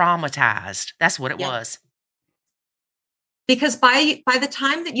traumatized. That's what it was. Because by the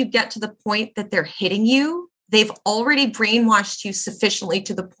time that you get to the point that they're hitting you, they've already brainwashed you sufficiently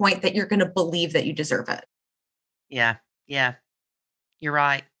to the point that you're going to believe that you deserve it. Yeah. Yeah. You're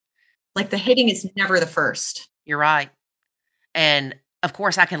right. Like the hitting is never the first. You're right. And of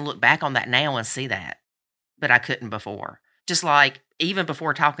course, I can look back on that now and see that, but I couldn't before. Just like even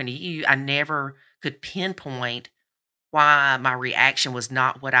before talking to you, I never could pinpoint why my reaction was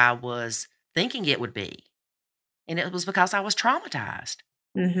not what I was thinking it would be. And it was because I was traumatized.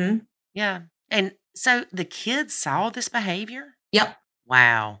 Mm-hmm. Yeah. And so the kids saw this behavior? Yep.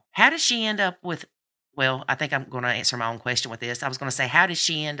 Wow. How did she end up with, well, I think I'm going to answer my own question with this. I was going to say, how did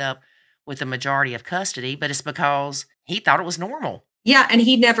she end up with the majority of custody? But it's because he thought it was normal. Yeah. And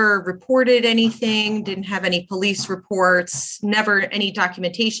he never reported anything, didn't have any police reports, never any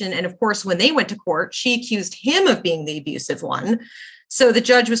documentation. And of course, when they went to court, she accused him of being the abusive one. So the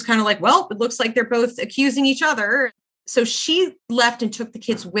judge was kind of like, well, it looks like they're both accusing each other. So she left and took the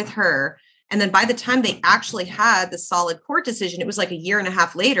kids with her. And then by the time they actually had the solid court decision, it was like a year and a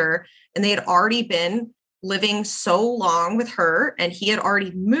half later, and they had already been living so long with her, and he had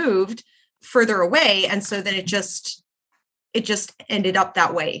already moved further away. And so then it just ended up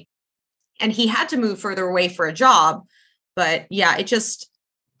that way. And he had to move further away for a job. But yeah,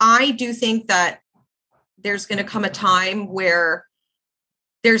 I do think that there's going to come a time where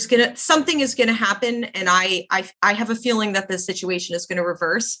something is going to happen. And I have a feeling that this situation is going to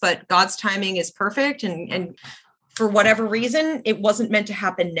reverse, but God's timing is perfect. And for whatever reason, it wasn't meant to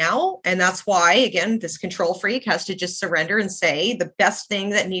happen now. And that's why, again, this control freak has to just surrender and say the best thing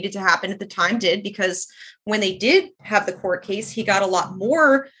that needed to happen at the time did, because when they did have the court case, he got a lot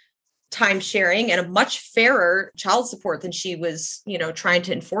more time sharing and a much fairer child support than she was, trying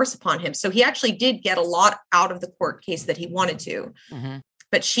to enforce upon him. So he actually did get a lot out of the court case that he wanted to. Mm-hmm.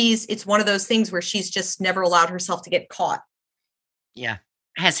 But it's one of those things where she's just never allowed herself to get caught. Yeah.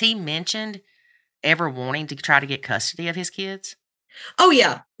 Has he mentioned ever wanting to try to get custody of his kids? Oh,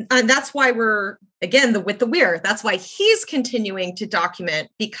 yeah. And that's why we're, again, that's why he's continuing to document,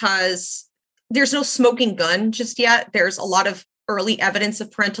 because there's no smoking gun just yet. There's a lot of early evidence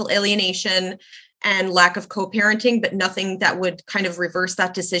of parental alienation and lack of co-parenting, but nothing that would kind of reverse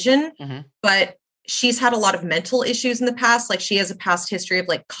that decision. Mm-hmm. But she's had a lot of mental issues in the past. Like she has a past history of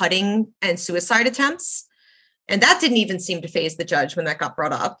like cutting and suicide attempts. And that didn't even seem to faze the judge when that got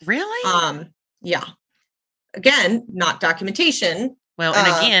brought up. Really? Yeah. Again, not documentation. Well, and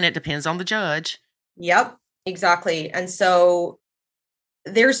again, it depends on the judge. Yep, exactly. And so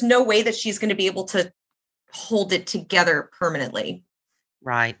there's no way that she's going to be able to hold it together permanently.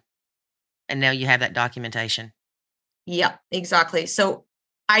 Right. And now you have that documentation. Yep, exactly. So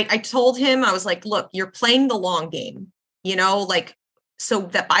I told him, I was like, look, you're playing the long game, so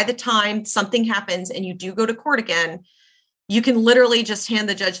that by the time something happens and you do go to court again, you can literally just hand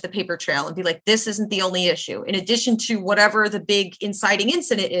the judge the paper trail and be like, this isn't the only issue. In addition to whatever the big inciting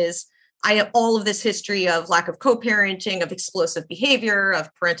incident is, I have all of this history of lack of co-parenting, of explosive behavior,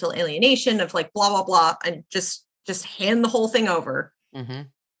 of parental alienation, of like blah, blah, blah, and just hand the whole thing over.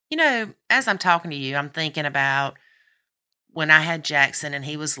 Mm-hmm. As I'm talking to you, I'm thinking about when I had Jackson and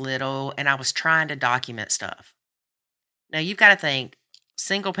he was little and I was trying to document stuff. Now you've got to think,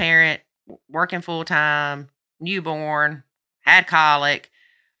 single parent, working full time, newborn, had colic,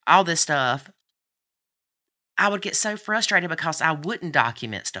 all this stuff. I would get so frustrated because I wouldn't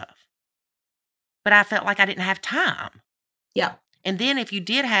document stuff. But I felt like I didn't have time. Yeah. And then if you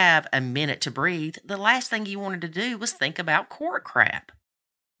did have a minute to breathe, the last thing you wanted to do was think about court crap.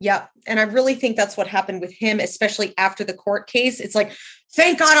 Yeah. And I really think that's what happened with him, especially after the court case. It's like,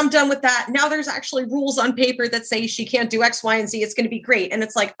 thank God I'm done with that. Now there's actually rules on paper that say she can't do X, Y, and Z. It's going to be great. And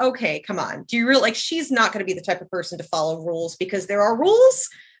it's like, okay, come on. Do you really like, she's not going to be the type of person to follow rules because there are rules.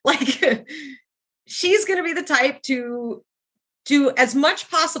 Like she's going to be the type to do as much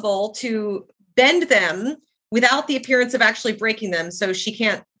possible to bend them without the appearance of actually breaking them. So she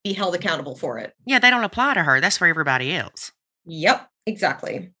can't be held accountable for it. Yeah. They don't apply to her. That's for everybody else. Yep.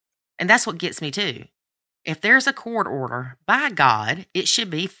 Exactly. And that's what gets me too. If there's a court order, by God, it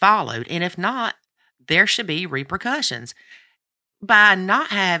should be followed. And if not, there should be repercussions. By not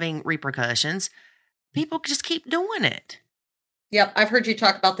having repercussions, people just keep doing it. Yep. I've heard you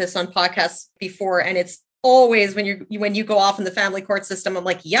talk about this on podcasts before. And it's always when you go off in the family court system, I'm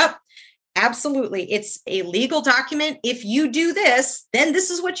like, yep, absolutely. It's a legal document. If you do this, then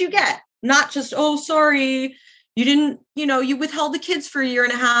this is what you get. Not just, oh, sorry, you didn't, you withheld the kids for a year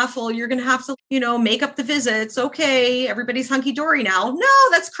and a half. Well, you're going to have to, make up the visits. Okay. Everybody's hunky dory now.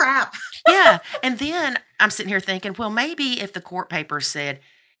 No, that's crap. Yeah. And then I'm sitting here thinking, well, maybe if the court papers said,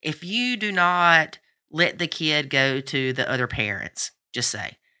 if you do not let the kid go to the other parents, just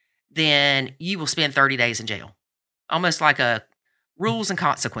say, then you will spend 30 days in jail. Almost like a rules and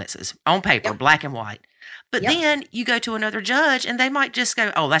consequences on paper, Yep. black and white. But Yep. then you go to another judge and they might just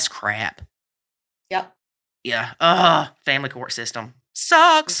go, oh, that's crap. Yep. Yeah. Family court system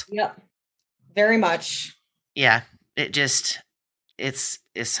sucks. Yep. Very much. Yeah. It's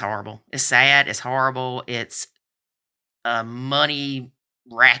horrible. It's sad. It's horrible. It's a money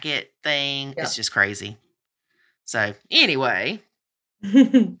racket thing. Yep. It's just crazy. So anyway,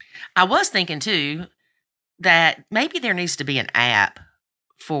 I was thinking too that maybe there needs to be an app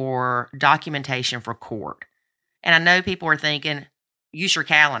for documentation for court. And I know people are thinking, use your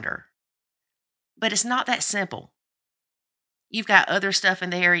calendar. But it's not that simple. You've got other stuff in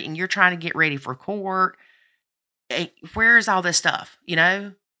there and you're trying to get ready for court. Where's all this stuff, you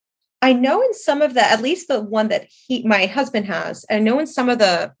know? I know in some of the, at least the one that my husband has, I know in some of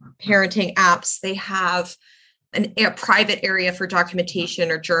the parenting apps, they have a private area for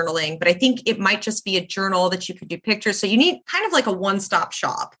documentation or journaling, but I think it might just be a journal that you could do pictures. So you need kind of like a one-stop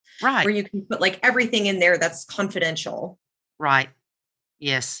shop, right? Where you can put like everything in there that's confidential. Right.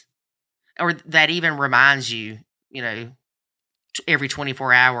 Yes. Or that even reminds you, every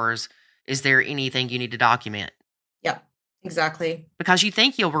 24 hours, is there anything you need to document? Yep, exactly. Because you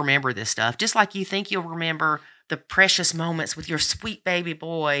think you'll remember this stuff, just like you think you'll remember the precious moments with your sweet baby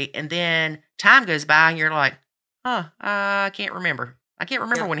boy. And then time goes by and you're like, I can't remember. I can't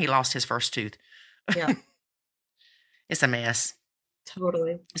remember when he lost his first tooth. Yeah. It's a mess.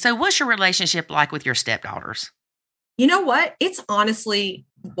 Totally. So what's your relationship like with your stepdaughters? You know what? It's honestly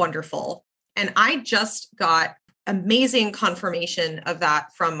wonderful. And I just got amazing confirmation of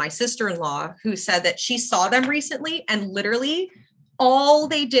that from my sister-in-law, who said that she saw them recently and literally all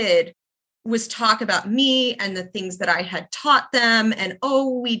they did was talk about me and the things that I had taught them. And,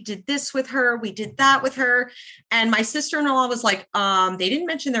 oh, we did this with her. We did that with her. And my sister-in-law was like, they didn't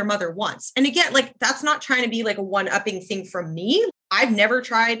mention their mother once. And again, like, that's not trying to be like a one-upping thing from me. I've never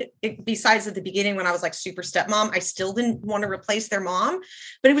tried it, besides at the beginning when I was like super stepmom. I still didn't want to replace their mom,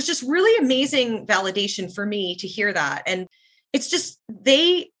 but it was just really amazing validation for me to hear that. And it's just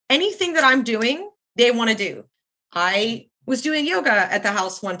anything that I'm doing, they want to do. I was doing yoga at the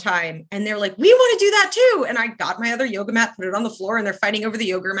house one time and they're like, we want to do that too. And I got my other yoga mat, put it on the floor, and they're fighting over the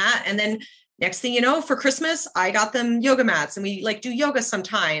yoga mat. And then next thing you know, for Christmas, I got them yoga mats and we like do yoga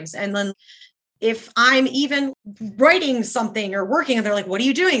sometimes. And then if I'm even writing something or working and they're like, what are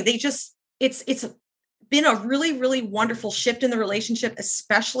you doing? It's been a really, really wonderful shift in the relationship,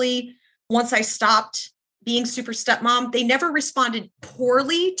 especially once I stopped being super stepmom. They never responded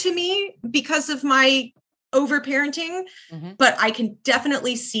poorly to me because of my overparenting, but I can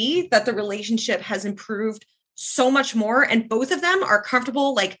definitely see that the relationship has improved so much more. And both of them are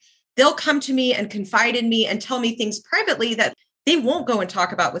comfortable. Like, they'll come to me and confide in me and tell me things privately that they won't go and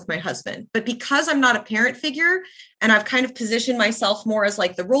talk about with my husband. But because I'm not a parent figure and I've kind of positioned myself more as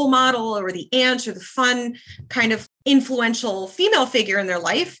like the role model or the aunt or the fun kind of influential female figure in their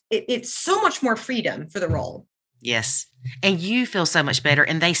life, it's so much more freedom for the role. Yes. And you feel so much better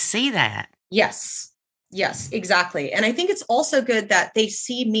and they see that. Yes, exactly. And I think it's also good that they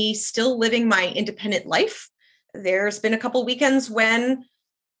see me still living my independent life. There's been a couple weekends when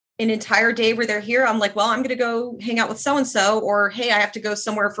an entire day where they're here, I'm like, well, I'm going to go hang out with so-and-so, or, hey, I have to go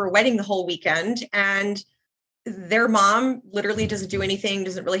somewhere for a wedding the whole weekend. And their mom literally doesn't do anything,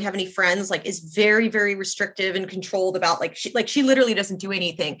 doesn't really have any friends, like is very, very restrictive and controlled about she literally doesn't do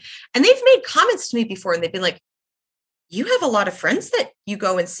anything. And they've made comments to me before and they've been like, you have a lot of friends that you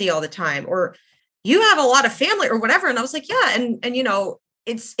go and see all the time, or you have a lot of family or whatever. And I was like, yeah. And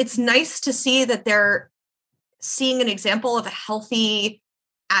it's nice to see that they're seeing an example of a healthy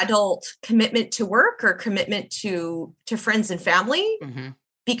adult commitment to work or commitment to friends and family,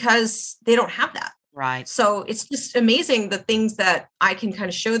 because they don't have that. Right. So it's just amazing the things that I can kind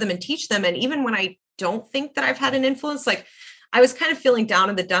of show them and teach them. And even when I don't think that I've had an influence, like I was kind of feeling down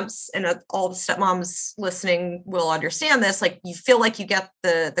in the dumps, and all the stepmoms listening will understand this. Like, you feel like you get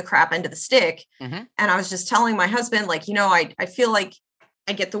the crap end of the stick. And I was just telling my husband, like, I feel like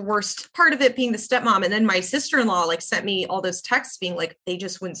I get the worst part of it being the stepmom. And then my sister-in-law like sent me all those texts being like, they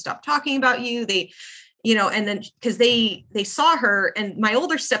just wouldn't stop talking about you. They, and then because they saw her, and my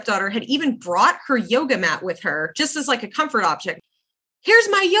older stepdaughter had even brought her yoga mat with her just as like a comfort object. Here's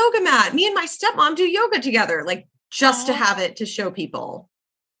my yoga mat. Me and my stepmom do yoga together, like just to have it to show people.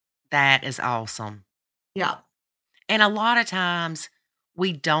 That is awesome. Yeah. And a lot of times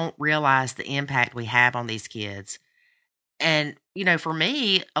we don't realize the impact we have on these kids. And, for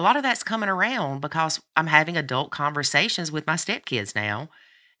me, a lot of that's coming around because I'm having adult conversations with my stepkids now.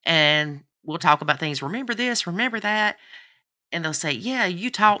 And we'll talk about things. Remember this, remember that. And they'll say, yeah, you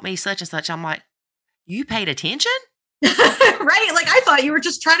taught me such and such. I'm like, you paid attention? Right? Like, I thought you were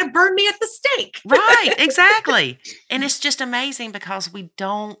just trying to burn me at the stake. Right, exactly. And it's just amazing because we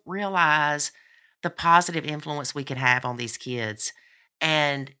don't realize the positive influence we can have on these kids.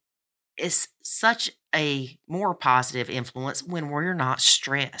 And it's such a more positive influence when we're not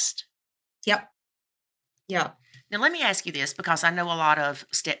stressed. Yep. Yeah. Now, let me ask you this, because I know a lot of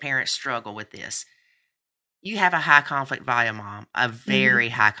step parents struggle with this. You have a high conflict bio mom, a very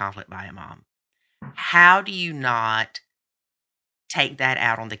high conflict bio mom. How do you not take that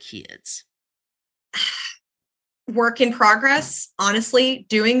out on the kids? Work in progress. Honestly,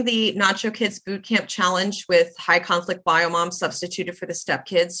 doing the Nacho Kids Boot Camp Challenge with high conflict bio mom substituted for the step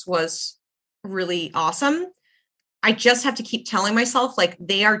kids was really awesome. I just have to keep telling myself, like,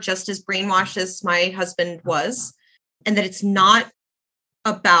 they are just as brainwashed as my husband was, and that it's not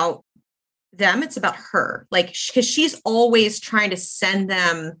about them, it's about her. Like, because she's always trying to send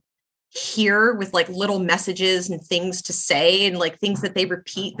them here with like little messages and things to say and like things that they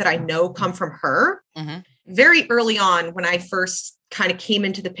repeat that I know come from her. Very early on, when I first kind of came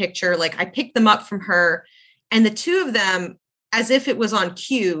into the picture, like, I picked them up from her, and the two of them, as if it was on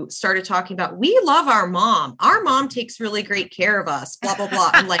cue, started talking about, we love our mom. Our mom takes really great care of us, blah, blah,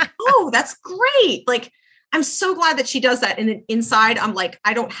 blah. I'm like, oh, that's great. Like, I'm so glad that she does that. And then inside, I'm like,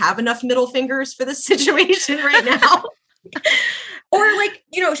 I don't have enough middle fingers for this situation right now. Or like,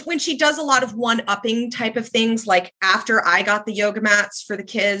 you know, when she does a lot of one-upping type of things, like after I got the yoga mats for the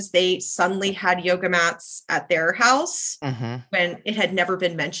kids, they suddenly had yoga mats at their house when it had never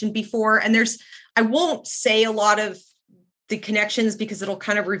been mentioned before. And I won't say a lot of the connections because it'll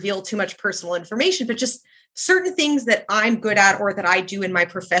kind of reveal too much personal information, but just certain things that I'm good at or that I do in my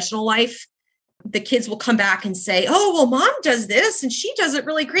professional life, the kids will come back and say, oh, well, mom does this and she does it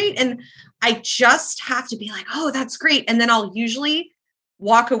really great. And I just have to be like, oh, that's great. And then I'll usually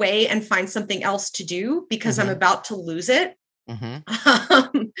walk away and find something else to do because I'm about to lose it.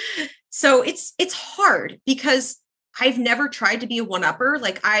 So it's hard because I've never tried to be a one-upper.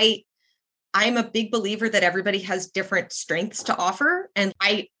 Like, I'm a big believer that everybody has different strengths to offer. And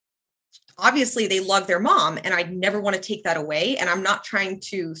obviously they love their mom, and I never want to take that away. And I'm not trying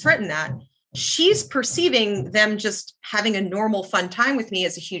to threaten that. She's perceiving them just having a normal, fun time with me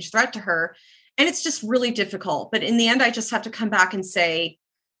as a huge threat to her. And it's just really difficult. But in the end, I just have to come back and say,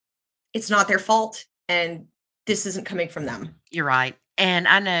 it's not their fault. And this isn't coming from them. You're right. And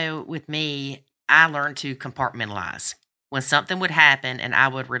I know with me, I learned to compartmentalize. When something would happen and I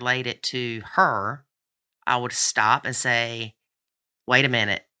would relate it to her, I would stop and say, wait a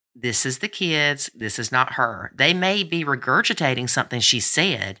minute. This is the kids. This is not her. They may be regurgitating something she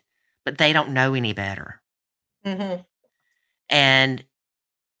said, but they don't know any better. And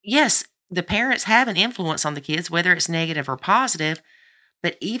yes, the parents have an influence on the kids, whether it's negative or positive.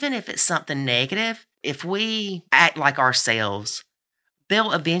 But even if it's something negative, if we act like ourselves,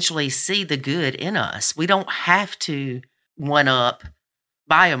 they'll eventually see the good in us. We don't have to one up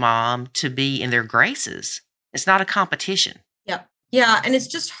bio mom to be in their graces. It's not a competition. Yeah. And it's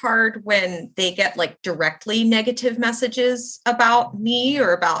just hard when they get like directly negative messages about me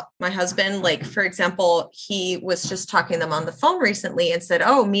or about my husband. Like, for example, he was just talking to them on the phone recently and said,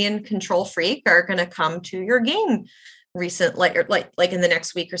 oh, me and Control Freak are going to come to your game like in the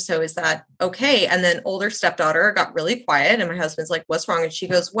next week or so. Is that okay? And then older stepdaughter got really quiet and my husband's like, what's wrong? And she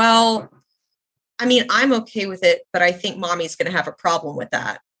goes, well, I mean, I'm okay with it, but I think mommy's going to have a problem with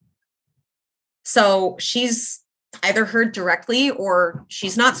that. So she's either heard directly or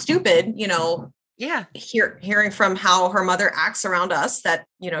she's not stupid, you know, hearing from how her mother acts around us that,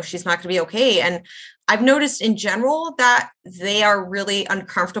 you know, she's not going to be okay. And I've noticed in general that they are really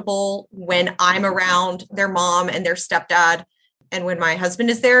uncomfortable when I'm around their mom and their stepdad and when my husband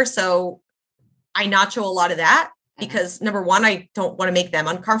is there. So I nacho a lot of that because number one, I don't want to make them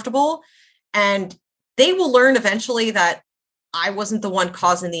uncomfortable, and they will learn eventually that I wasn't the one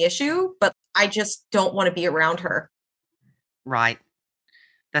causing the issue, but I just don't want to be around her. Right.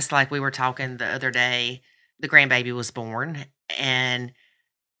 That's like we were talking the other day. The grandbaby was born and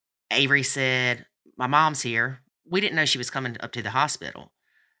Avery said, my mom's here. We didn't know she was coming up to the hospital.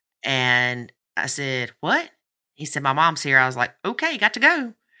 And I said, what? He said, my mom's here. I was like, okay, got to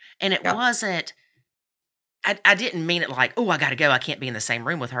go. And it wasn't, I didn't mean it like, oh, I got to go. I can't be in the same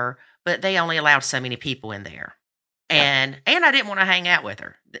room with her. But they only allowed so many people in there. And I didn't want to hang out with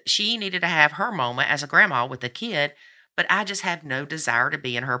her. She needed to have her moment as a grandma with a kid, but I just have no desire to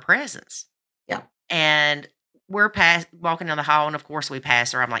be in her presence. Yeah. And we're walking down the hall, and of course we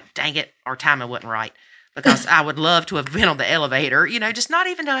pass her. I'm like, dang it, our timing wasn't right. because I would love to have been on the elevator, just not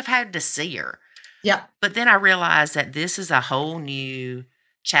even to have had to see her. Yeah. But then I realized that this is a whole new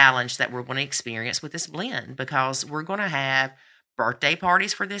challenge that we're going to experience with this blend, because we're going to have birthday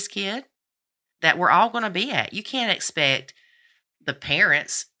parties for this kid that we're all going to be at. You can't expect the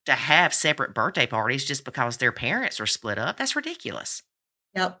parents to have separate birthday parties just because their parents are split up. That's ridiculous.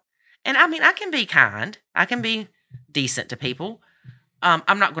 Yep. And I mean, I can be kind. I can be decent to people.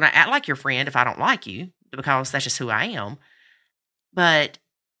 I'm not going to act like your friend if I don't like you, because that's just who I am. But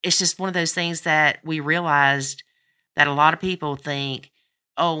it's just one of those things that we realized that a lot of people think,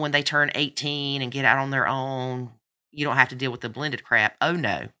 oh, when they turn 18 and get out on their own, you don't have to deal with the blended crap. Oh,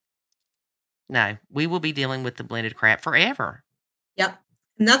 no. No, we will be dealing with the blended crap forever. Yep.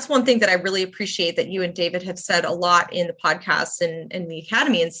 And that's one thing that I really appreciate that you and David have said a lot in the podcast and the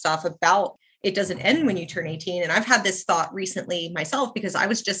academy and stuff about it doesn't end when you turn 18. And I've had this thought recently myself, because I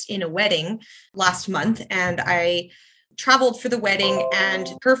was just in a wedding last month and I traveled for the wedding, and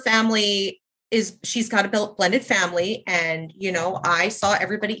her family she's got a blended family. And, I saw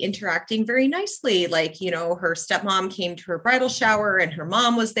everybody interacting very nicely. Like, her stepmom came to her bridal shower and her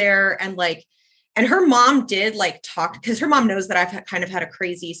mom was there, and her mom did talk, because her mom knows that I've kind of had a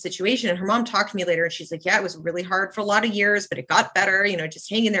crazy situation. And her mom talked to me later and she's like, yeah, it was really hard for a lot of years, but it got better, just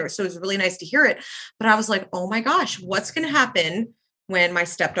hanging there. So it was really nice to hear it. But I was like, oh my gosh, what's going to happen when my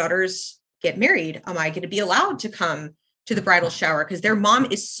stepdaughters get married? Am I going to be allowed to come to the bridal shower? Because their mom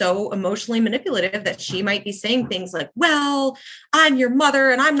is so emotionally manipulative that she might be saying things like, well, I'm your mother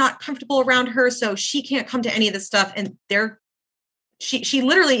and I'm not comfortable around her, so she can't come to any of this stuff. And she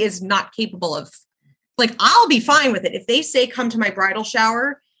literally is not capable of, I'll be fine with it. If they say, come to my bridal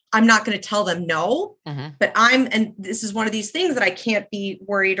shower, I'm not going to tell them no, but and this is one of these things that I can't be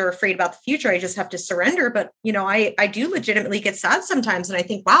worried or afraid about the future. I just have to surrender. But, I do legitimately get sad sometimes. And I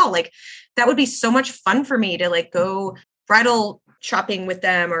think, wow, that would be so much fun for me to go bridal shopping with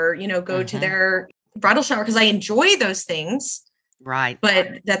them, or, go to their bridal shower, because I enjoy those things. Right.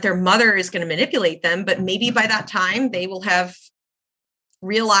 But that their mother is going to manipulate them. But maybe by that time they will have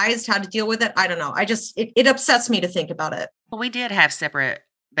realized how to deal with it. I don't know. It upsets me to think about it. Well, we did have separate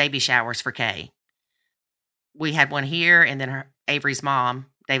baby showers for Kay. We had one here, and then Avery's mom,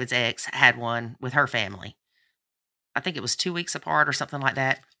 David's ex, had one with her family. I think it was 2 weeks apart or something like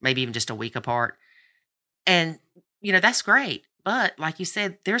that, maybe even just a week apart. And, that's great. But like you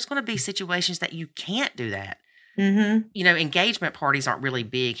said, there's going to be situations that you can't do that. Engagement parties aren't really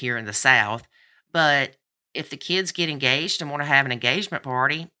big here in the South, but if the kids get engaged and want to have an engagement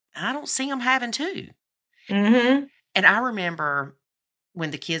party, I don't see them having to. And I remember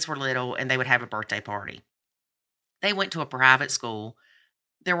when the kids were little and they would have a birthday party. They went to a private school.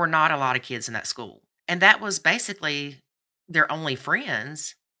 There were not a lot of kids in that school. And that was basically their only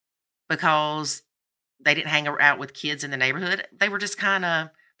friends, because they didn't hang out with kids in the neighborhood. They were just kind of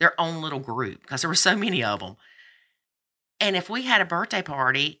their own little group, because there were so many of them. And if we had a birthday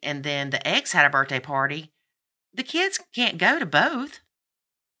party and then the ex had a birthday party, the kids can't go to both.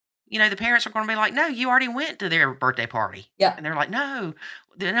 The parents are going to be like, no, you already went to their birthday party. Yeah. And they're like, no,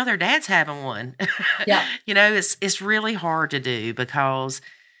 their dad's having one. Yeah. It's really hard to do, because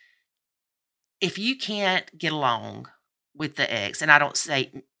if you can't get along with the ex, and I don't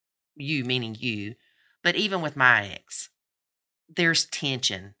say you meaning you, but even with my ex, there's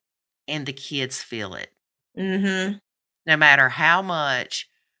tension and the kids feel it. No matter how much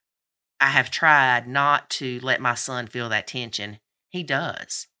I have tried not to let my son feel that tension, he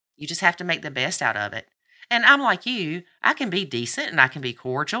does. You just have to make the best out of it. And I'm like you, I can be decent and I can be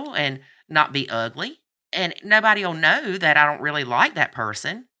cordial and not be ugly. And nobody will know that I don't really like that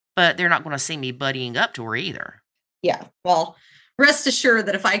person, but they're not going to see me buddying up to her either. Yeah. Well, rest assured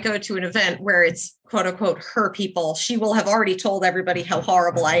that if I go to an event where it's quote unquote her people, she will have already told everybody how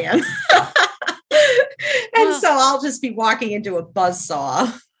horrible I am. So I'll just be walking into a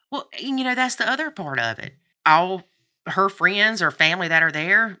buzzsaw. Well, that's the other part of it. All her friends or family that are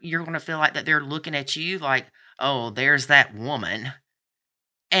there, you're going to feel like that they're looking at you like, oh, there's that woman.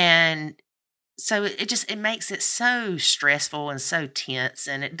 And so it makes it so stressful and so tense,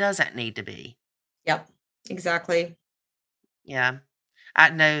 and it doesn't need to be. Yep, exactly. Yeah.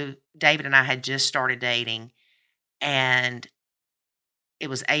 I know David and I had just started dating, and it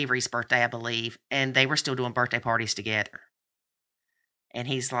was Avery's birthday, I believe, and they were still doing birthday parties together. And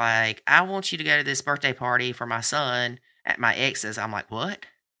he's like, I want you to go to this birthday party for my son at my ex's. I'm like, what?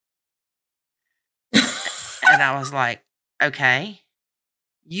 And I was like, okay.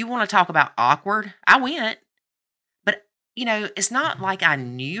 You want to talk about awkward? I went. But, it's not like I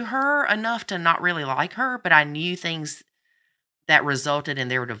knew her enough to not really like her, but I knew things that resulted in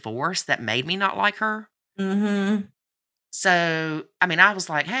their divorce that made me not like her. Mm-hmm. So, I mean, I was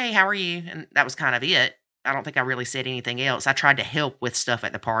like, hey, how are you? And that was kind of it. I don't think I really said anything else. I tried to help with stuff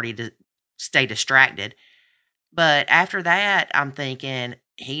at the party to stay distracted. But after that, I'm thinking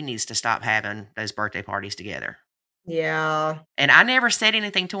he needs to stop having those birthday parties together. Yeah. And I never said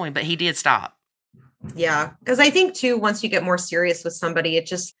anything to him, but he did stop. Yeah. Because I think too, once you get more serious with somebody,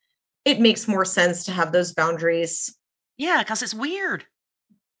 it makes more sense to have those boundaries. Yeah, because it's weird.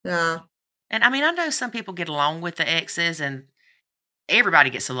 Yeah. And I mean, I know some people get along with the exes and everybody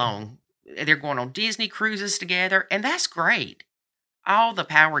gets along. They're going on Disney cruises together, and that's great. All the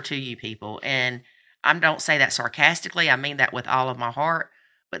power to you people. And I don't say that sarcastically. I mean that with all of my heart.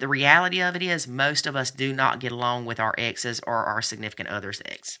 But the reality of it is most of us do not get along with our exes or our significant other's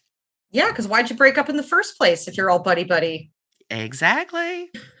ex. Yeah, because why'd you break up in the first place if you're all buddy-buddy? Exactly.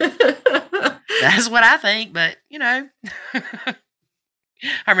 That's what I think, but I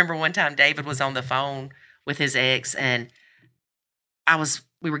remember one time David was on the phone with his ex and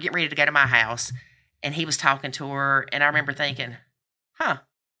we were getting ready to go to my house and he was talking to her and I remember thinking,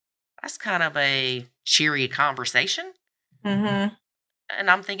 that's kind of a cheery conversation. Mm-hmm. And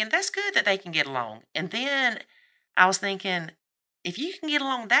I'm thinking that's good that they can get along. And then I was thinking, if you can get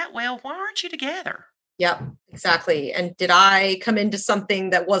along that well, why aren't you together? Yep, exactly. And did I come into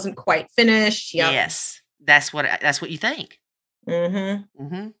something that wasn't quite finished? Yep. Yes, that's what you think. Mm-hmm.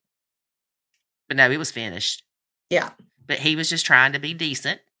 Mm-hmm. But no, it was finished. Yeah. But he was just trying to be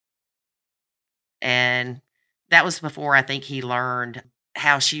decent. And that was before I think he learned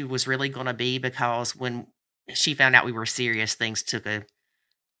how she was really going to be, because when she found out we were serious, things took a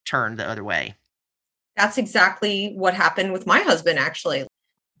turn the other way. That's exactly what happened with my husband, actually.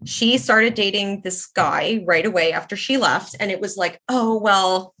 She started dating this guy right away after she left. And it was like, oh,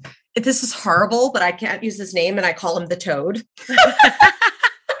 well, this is horrible, but I can't use his name. And I call him the Toad.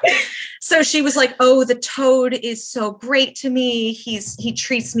 So she was like, oh, the Toad is so great to me. He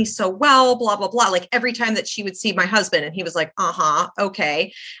treats me so well, blah, blah, blah. Like every time that she would see my husband and he was like,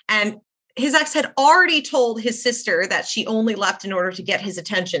 okay. And his ex had already told his sister that she only left in order to get his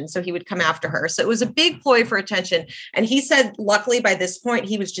attention. So he would come after her. So it was a big ploy for attention. And he said, luckily by this point,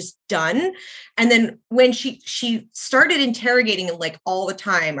 he was just done. And then when she started interrogating him like all the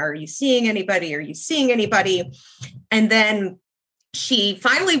time, are you seeing anybody? Are you seeing anybody? And then she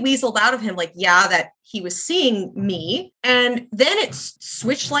finally weaseled out of him, like, yeah, that he was seeing me. And then it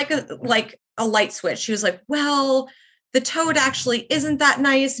switched like a light switch. She was like, well, the Toad actually isn't that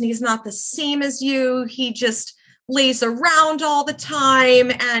nice. And he's not the same as you. He just lays around all the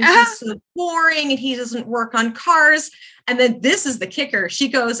time and he's so boring and he doesn't work on cars. And then this is the kicker. She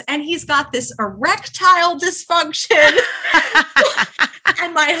goes, and he's got this erectile dysfunction.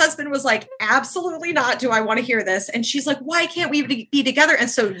 And my husband was like, absolutely not. Do I want to hear this? And she's like, why can't we be together? And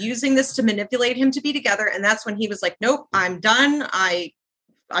so using this to manipulate him to be together. And that's when he was like, nope, I'm done.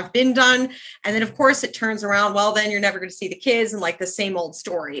 I've been done. And then of course it turns around. Well, then you're never going to see the kids and like the same old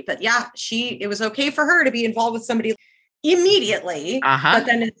story. But yeah, it was okay for her to be involved with somebody immediately. But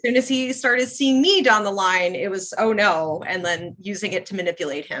then as soon as he started seeing me down the line, it was, oh no. And then using it to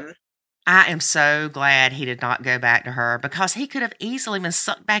manipulate him. I am so glad he did not go back to her, because he could have easily been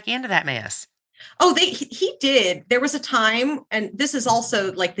sucked back into that mess. Oh, he did. There was a time, and this is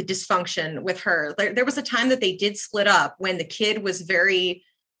also like the dysfunction with her. There was a time that they did split up when the kid was very,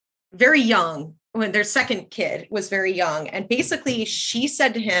 very young, when their second kid was very young. And basically she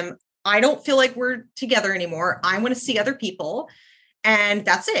said to him, I don't feel like we're together anymore. I want to see other people. And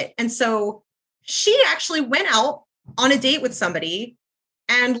that's it. And so she actually went out on a date with somebody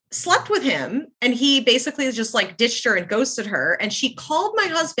and slept with him. And he basically just like ditched her and ghosted her. And she called my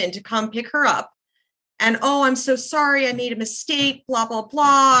husband to come pick her up. And, oh, I'm so sorry. I made a mistake, blah, blah,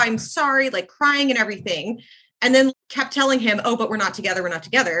 blah. I'm sorry, like crying and everything. And then kept telling him, oh, but we're not together. We're not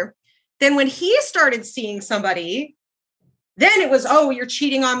together. Then when he started seeing somebody, then it was, oh, you're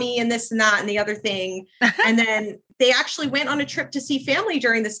cheating on me and this and that and the other thing. And then they actually went on a trip to see family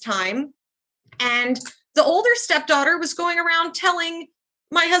during this time. And the older stepdaughter was going around telling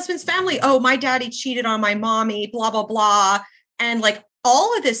my husband's family, oh, my daddy cheated on my mommy, blah, blah, blah. And like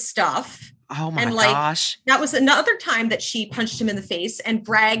all of this stuff. Oh my gosh. That was another time that she punched him in the face and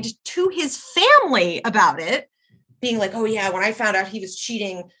bragged to his family about it, being like, oh yeah, when I found out he was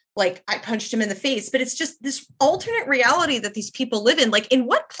cheating, like I punched him in the face. But it's just this alternate reality that these people live in. Like, in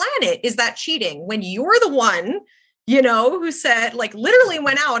what planet is that cheating when you're the one, who said, like, literally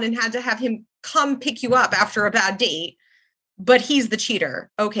went out and had to have him come pick you up after a bad date, but he's the cheater.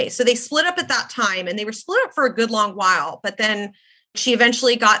 Okay. So they split up at that time, and they were split up for a good long while, but then She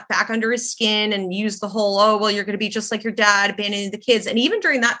eventually got back under his skin and used the whole, oh, well, you're going to be just like your dad, abandoning the kids. And even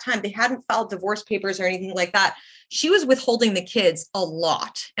during that time, they hadn't filed divorce papers or anything like that. She was withholding the kids a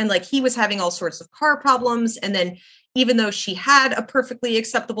lot. And like he was having all sorts of car problems. And then even though she had a perfectly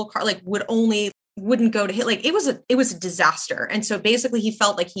acceptable car, like wouldn't go to hit, like it was a disaster. And so basically he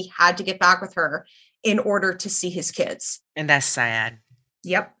felt like he had to get back with her in order to see his kids. And that's sad.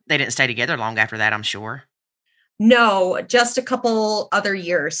 Yep. They didn't stay together long after that, I'm sure. No, just a couple other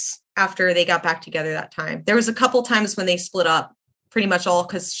years after they got back together that time. There was a couple times when they split up, pretty much all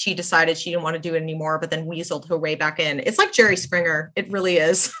because she decided she didn't want to do it anymore, but then weaseled her way back in. It's like Jerry Springer. It really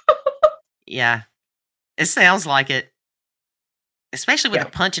is. Yeah. It sounds like it. Especially with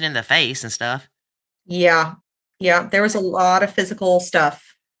the punching in the face and stuff. Yeah. Yeah. There was a lot of physical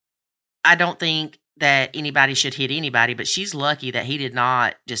stuff. I don't think that anybody should hit anybody, but she's lucky that he did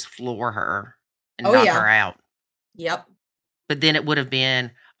not just floor her and knock her out. Yep. But then it would have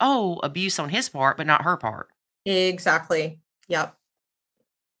been, abuse on his part, but not her part. Exactly. Yep.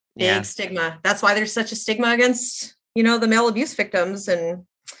 Yeah. Big stigma. That's why there's such a stigma against, the male abuse victims.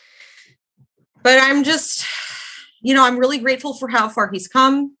 But I'm just, I'm really grateful for how far he's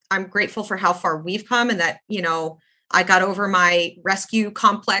come. I'm grateful for how far we've come and that, I got over my rescue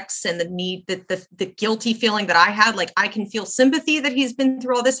complex and the need that the guilty feeling that I had. Like I can feel sympathy that he's been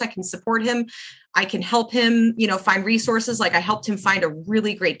through all this. I can support him. I can help him, find resources. Like I helped him find a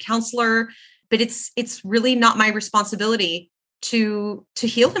really great counselor, but it's really not my responsibility to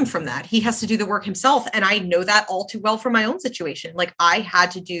heal him from that. He has to do the work himself. And I know that all too well from my own situation. Like I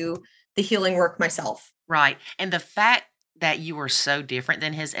had to do the healing work myself. Right. And the fact that you were so different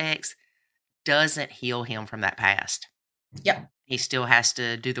than his ex doesn't heal him from that past. Yep. He still has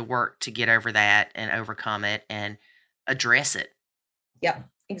to do the work to get over that and overcome it and address it. Yep,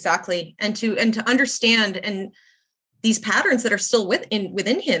 exactly. And to understand and these patterns that are still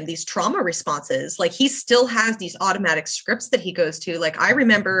within him, these trauma responses, like he still has these automatic scripts that he goes to. Like I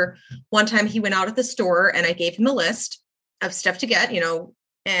remember one time he went out at the store and I gave him a list of stuff to get,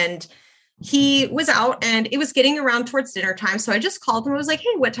 and he was out and it was getting around towards dinner time. So I just called him. I was like,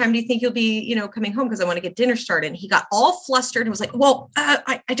 hey, what time do you think you'll be, coming home? Because I want to get dinner started. And he got all flustered and was like, well,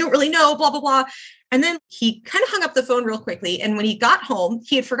 I don't really know, blah, blah, blah. And then he kind of hung up the phone real quickly. And when he got home,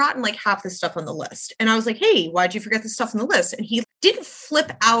 he had forgotten like half the stuff on the list. And I was like, hey, why'd you forget the stuff on the list? And he didn't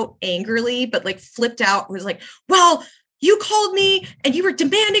flip out angrily, but like flipped out, was like, well, you called me and you were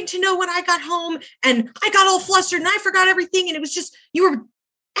demanding to know when I got home and I got all flustered and I forgot everything. And it was just, you were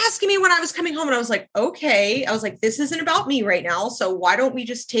asking me when I was coming home. And I was like, okay. I was like, this isn't about me right now. So why don't we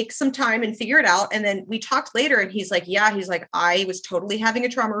just take some time and figure it out? And then we talked later and he's like, I was totally having a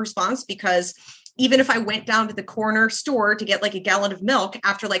trauma response because even if I went down to the corner store to get like a gallon of milk,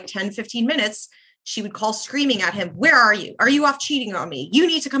 after like 10, 15 minutes, she would call screaming at him. Where are you? Are you off cheating on me? You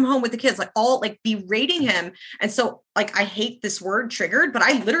need to come home with the kids, like all like berating him. And so like, I hate this word triggered, but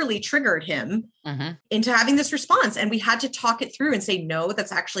I literally triggered him into having this response. And we had to talk it through and say, no,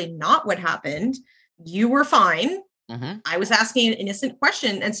 that's actually not what happened. You were fine. I was asking an innocent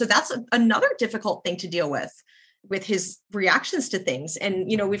question. And so that's another difficult thing to deal with his reactions to things. And,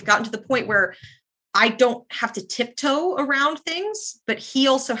 we've gotten to the point where I don't have to tiptoe around things, but he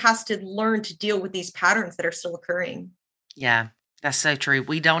also has to learn to deal with these patterns that are still occurring. Yeah, that's so true.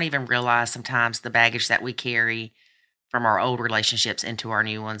 We don't even realize sometimes the baggage that we carry from our old relationships into our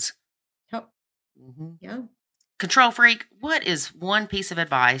new ones. Yep. Yeah. Control freak, what is one piece of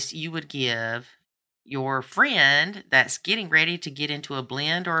advice you would give your friend that's getting ready to get into a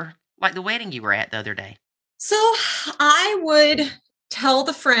blend or like the wedding you were at the other day? So I would tell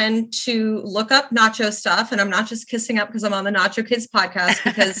the friend to look up Nacho stuff. And I'm not just kissing up because I'm on the Nacho Kids podcast,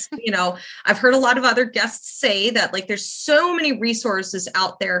 because, I've heard a lot of other guests say that like, there's so many resources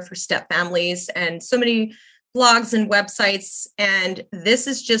out there for step families and so many blogs and websites. And this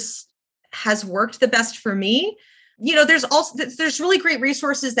is just has worked the best for me. There's really great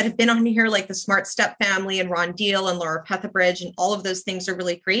resources that have been on here, like the Smart Step Family and Ron Deal and Laura Petherbridge, and all of those things are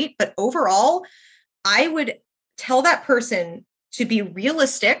really great. But overall, I would tell that person to be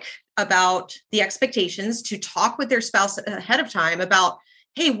realistic about the expectations, to talk with their spouse ahead of time about,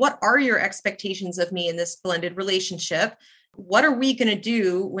 hey, what are your expectations of me in this blended relationship? What are we going to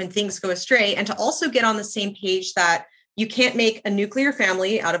do when things go astray? And to also get on the same page that you can't make a nuclear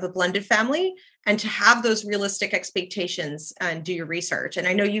family out of a blended family, and to have those realistic expectations and do your research. And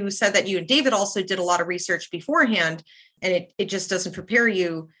I know you said that you and David also did a lot of research beforehand, and it just doesn't prepare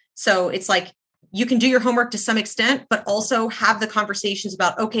you. So it's like, you can do your homework to some extent, but also have the conversations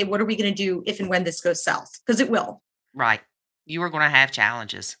about, okay, what are we going to do if and when this goes south? Because it will. Right. You are going to have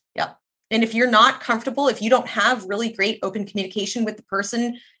challenges. Yep. And if you're not comfortable, if you don't have really great open communication with the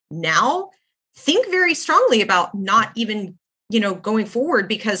person now, think very strongly about not even, going forward,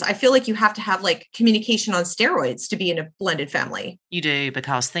 because I feel like you have to have like communication on steroids to be in a blended family. You do,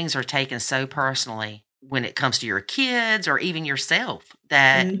 because things are taken so personally when it comes to your kids or even yourself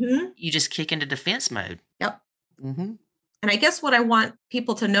that you just kick into defense mode. Yep. Mm-hmm. And I guess what I want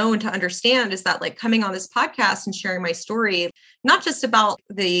people to know and to understand is that, like, coming on this podcast and sharing my story, not just about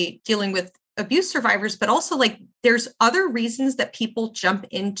the dealing with abuse survivors, but also like there's other reasons that people jump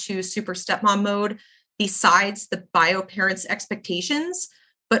into super stepmom mode besides the bio parents' expectations.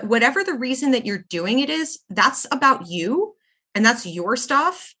 But whatever the reason that you're doing it is, that's about you and that's your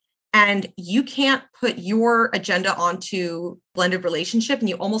stuff. And you can't put your agenda onto blended relationship. And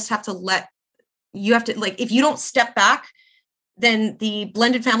you almost have to if you don't step back, then the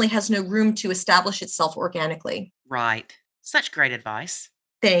blended family has no room to establish itself organically. Right. Such great advice.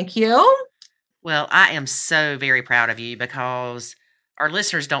 Thank you. Well, I am so very proud of you because our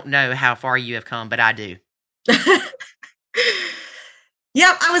listeners don't know how far you have come, but I do.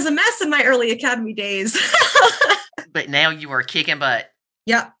 Yep, I was a mess in my early academy days. But now you are kicking butt.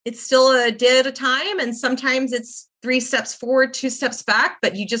 Yep, it's still a day at a time. And sometimes it's 3 steps forward, 2 steps back,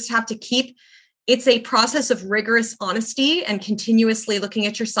 but you just have to it's a process of rigorous honesty and continuously looking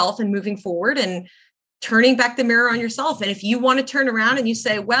at yourself and moving forward and turning back the mirror on yourself. And if you want to turn around and you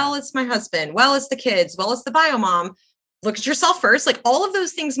say, well, it's my husband, well, it's the kids, well, it's the bio mom, look at yourself first. Like, all of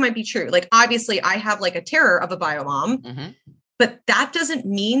those things might be true. Like, obviously I have like a terror of a bio mom, but that doesn't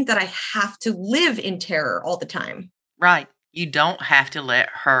mean that I have to live in terror all the time. Right. You don't have to let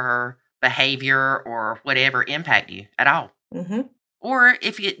her behavior or whatever impact you at all. Or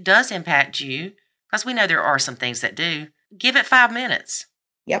if it does impact you, because we know there are some things that do, give it 5 minutes.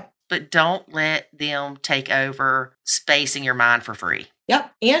 Yep. But don't let them take over space in your mind for free.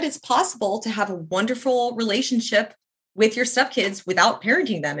 Yep. And it's possible to have a wonderful relationship with your stepkids without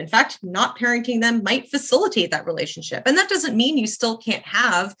parenting them. In fact, not parenting them might facilitate that relationship. And that doesn't mean you still can't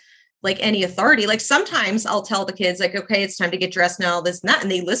have like any authority. Like, sometimes I'll tell the kids like, okay, it's time to get dressed now, this and that.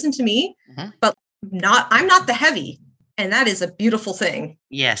 And they listen to me, but I'm not the heavy. And that is a beautiful thing.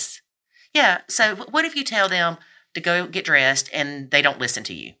 Yes. Yeah. So what if you tell them to go get dressed and they don't listen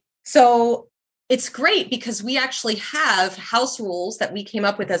to you? So it's great because we actually have house rules that we came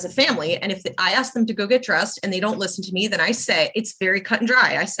up with as a family. And if I ask them to go get dressed and they don't listen to me, then I say, it's very cut and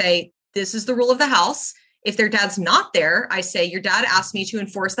dry. I say, this is the rule of the house. If their dad's not there, I say, your dad asked me to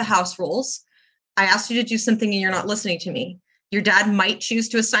enforce the house rules. I asked you to do something and you're not listening to me. Your dad might choose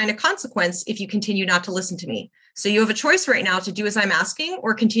to assign a consequence if you continue not to listen to me. So you have a choice right now to do as I'm asking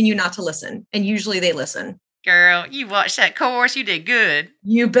or continue not to listen. And usually they listen. Girl, you watched that course. You did good.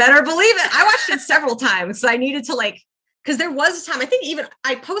 You better believe it. I watched it several times. So I needed to because there was a time, I think even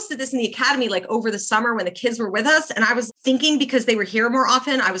I posted this in the academy, like over the summer when the kids were with us. And I was thinking, because they were here more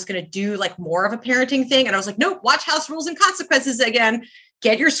often, I was going to do like more of a parenting thing. And I was like, nope, watch house rules and consequences again,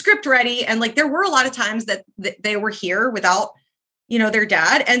 get your script ready. And like, there were a lot of times that they were here without, their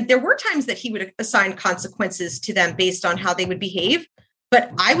dad. And there were times that he would assign consequences to them based on how they would behave.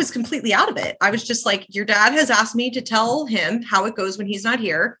 But I was completely out of it. I was just like, your dad has asked me to tell him how it goes when he's not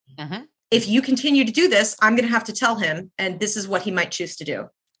here. If you continue to do this, I'm going to have to tell him. And this is what he might choose to do.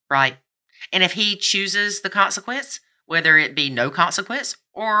 Right. And if he chooses the consequence, whether it be no consequence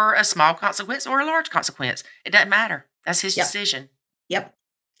or a small consequence or a large consequence, it doesn't matter. That's his decision. Yep,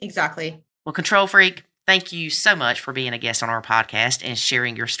 exactly. Well, Control Freak, thank you so much for being a guest on our podcast and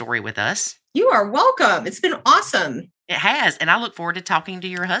sharing your story with us. You are welcome. It's been awesome. It has. And I look forward to talking to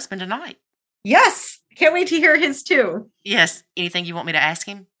your husband tonight. Yes. Can't wait to hear his too. Yes. Anything you want me to ask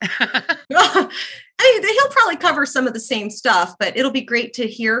him? He'll probably cover some of the same stuff, but it'll be great to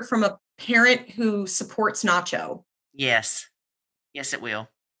hear from a parent who supports Nacho. Yes. Yes, it will.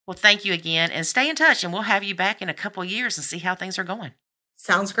 Well, thank you again, and stay in touch, and we'll have you back in a couple of years and see how things are going.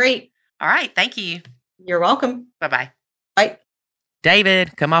 Sounds great. All right. Thank you. You're welcome. Bye-bye. Bye.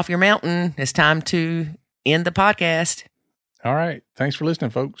 David, come off your mountain. It's time to end the podcast. All right. Thanks for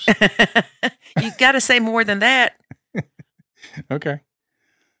listening, folks. You got to say more than that. Okay.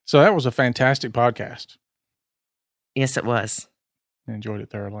 So that was a fantastic podcast. Yes, it was. I enjoyed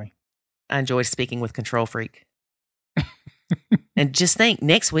it thoroughly. I enjoyed speaking with Control Freak. And just think,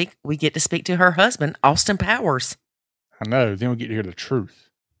 next week we get to speak to her husband, Austin Powers. I know. Then we get to hear the truth.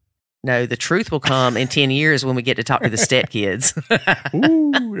 No, the truth will come in 10 years when we get to talk to the stepkids.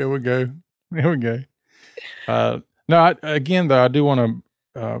 Ooh, there we go. There we go. Again, though, I do want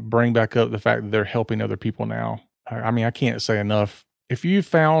to bring back up the fact that they're helping other people now. I can't say enough. If you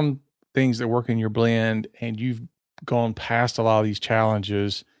found things that work in your blend and you've gone past a lot of these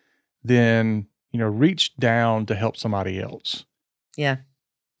challenges, then, reach down to help somebody else. Yeah.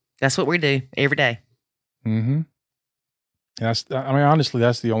 That's what we do every day. Mm-hmm. Honestly,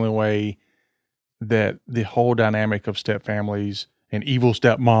 that's the only way that the whole dynamic of step families and evil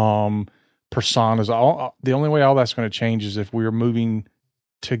stepmom personas, the only way all that's going to change is if we're moving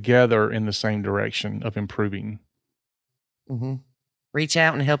together in the same direction of improving. Mm-hmm. Reach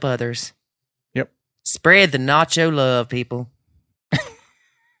out and help others. Yep. Spread the nacho love, people.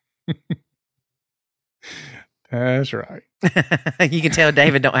 That's right. You can tell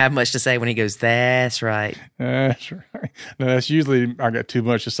David don't have much to say when he goes, that's right. That's right. No, that's usually I got too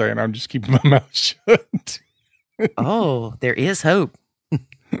much to say and I'm just keeping my mouth shut. Oh, there is hope.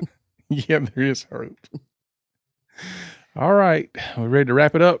 Yeah, there is hope. All right. We ready to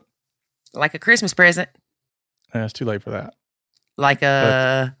wrap it up? Like a Christmas present. It's too late for that. Like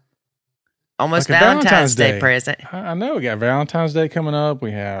almost like a Valentine's Day present. I know. We got Valentine's Day coming up.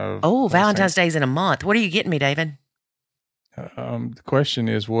 We have... Oh, Valentine's Day's in a month. What are you getting me, David? The question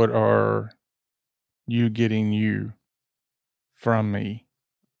is, what are you getting you from me?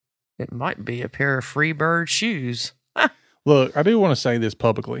 It might be a pair of Freebird shoes. Look, I do want to say this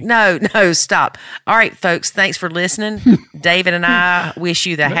publicly. No, stop. All right, folks, thanks for listening. David and I wish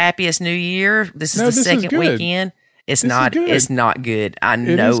you the happiest new year. This is the second weekend. It's not good. I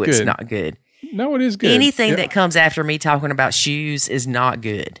know it's not good. No, it is good. Anything that comes after me talking about shoes is not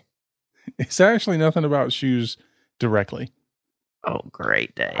good. It's actually nothing about shoes directly. Oh,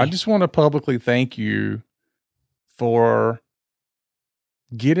 great day. I just want to publicly thank you for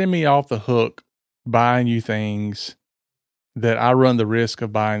getting me off the hook, buying you things that I run the risk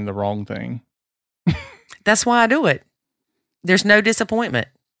of buying the wrong thing. That's why I do it. There's no disappointment.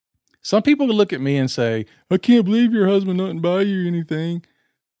 Some people look at me and say, I can't believe your husband didn't buy you anything.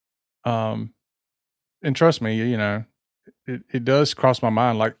 And trust me, it does cross my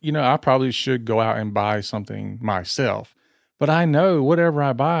mind. Like, I probably should go out and buy something myself, but I know whatever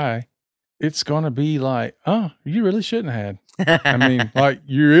I buy, it's going to be like, oh, you really shouldn't have. I mean, like,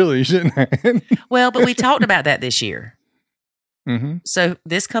 you really shouldn't have. Well, but we talked about that this year. Mm-hmm. So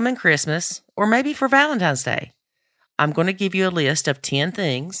this coming Christmas, or maybe for Valentine's Day, I'm going to give you a list of 10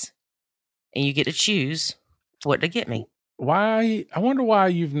 things, and you get to choose what to get me. Why? I wonder why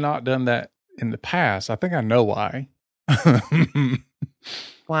you've not done that in the past. I think I know why.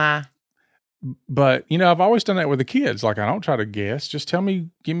 Why? But, I've always done that with the kids. Like, I don't try to guess. Just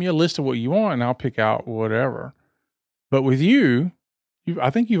give me a list of what you want, and I'll pick out whatever. But with you,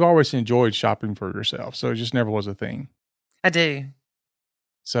 I think you've always enjoyed shopping for yourself. So it just never was a thing. I do.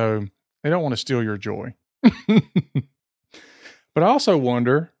 So they don't want to steal your joy. But I also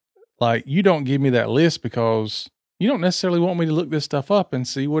wonder, like, you don't give me that list because you don't necessarily want me to look this stuff up and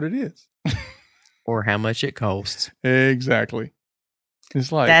see what it is. Or how much it costs. Exactly.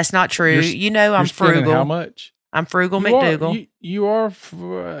 It's like, that's not true. I'm frugal. How much? I'm frugal McDougal. You are,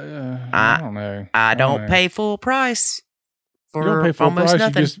 I don't know. I don't pay full price for you don't pay full almost price,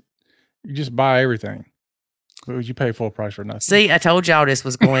 nothing. You just buy everything. But would you pay full price for nothing? See, I told y'all this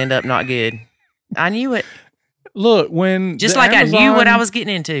was going to end up not good. I knew it. Look, when just like Amazon, I knew what I was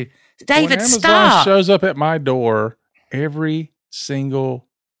getting into. David, Amazon stop. Shows up at my door every single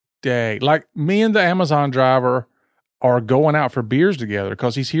day. Like, me and the Amazon driver are going out for beers together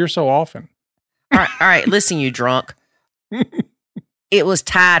because he's here so often. All right. Listen, you drunk. It was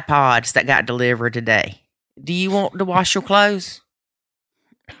Tide Pods that got delivered today. Do you want to wash your clothes?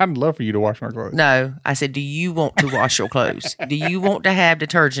 I'd love for you to wash my clothes. No, I said, do you want to wash your clothes? Do you want to have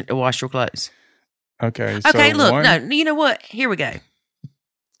detergent to wash your clothes? Okay. Okay, look, no, you know what? Here we go.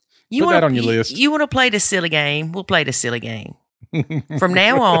 Put that on your list. You want to play this silly game? We'll play this silly game. From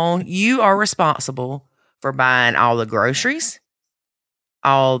now on, you are responsible for buying all the groceries,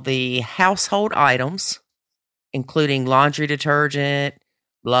 all the household items, including laundry detergent,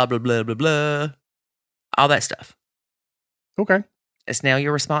 blah, blah, blah, blah, blah, all that stuff. Okay. It's now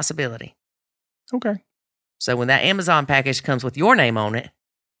your responsibility. Okay. So when that Amazon package comes with your name on it,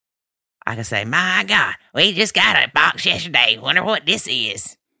 I can say, my God, we just got a box yesterday. Wonder what this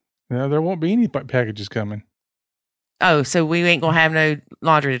is. No, there won't be any packages coming. Oh, so we ain't going to have no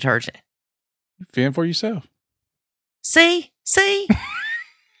laundry detergent. Fend for yourself. See?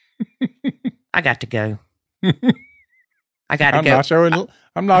 I got to go. I got to go.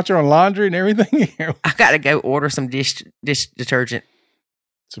 I'm not showing laundry and everything. I got to go order some dish detergent.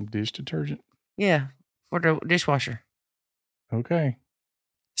 Some dish detergent? Yeah, for the dishwasher. Okay.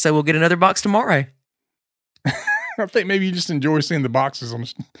 So we'll get another box tomorrow. I think maybe you just enjoy seeing the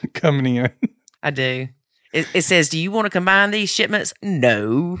boxes coming in. I do. It says, do you want to combine these shipments?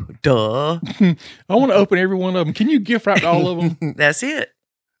 No. Duh. I want to open every one of them. Can you gift wrap all of them? That's it.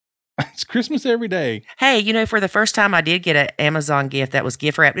 It's Christmas every day. Hey, for the first time I did get an Amazon gift that was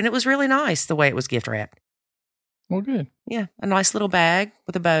gift wrapped, and it was really nice the way it was gift wrapped. Well, good. Yeah, a nice little bag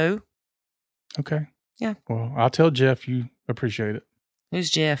with a bow. Okay. Yeah. Well, I'll tell Jeff you appreciate it. Who's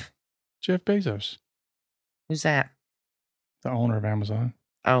Jeff? Jeff Bezos, Who's that? the owner of Amazon.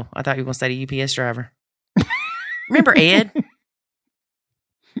 Oh, I thought you were going to say the UPS driver. Remember Ed?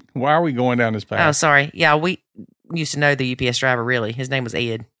 Why are we going down this path? Oh, sorry. Yeah, we used to know the UPS driver, really. His name was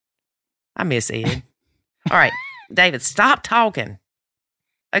Ed. I miss Ed. All right, David, stop talking.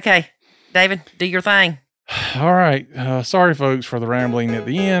 Okay, David, do your thing. All right. Sorry, folks, for the rambling at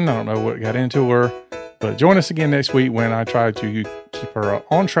the end. I don't know what got into her. But join us again next week when I try to keep her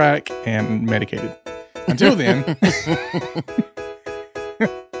on track and medicated. Until then,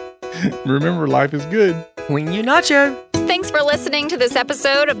 remember, life is good when you nacho. Thanks for listening to this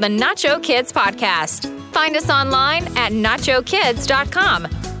episode of the Nacho Kids Podcast. Find us online at nachokids.com.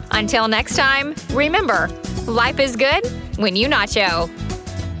 Until next time, remember, life is good when you nacho.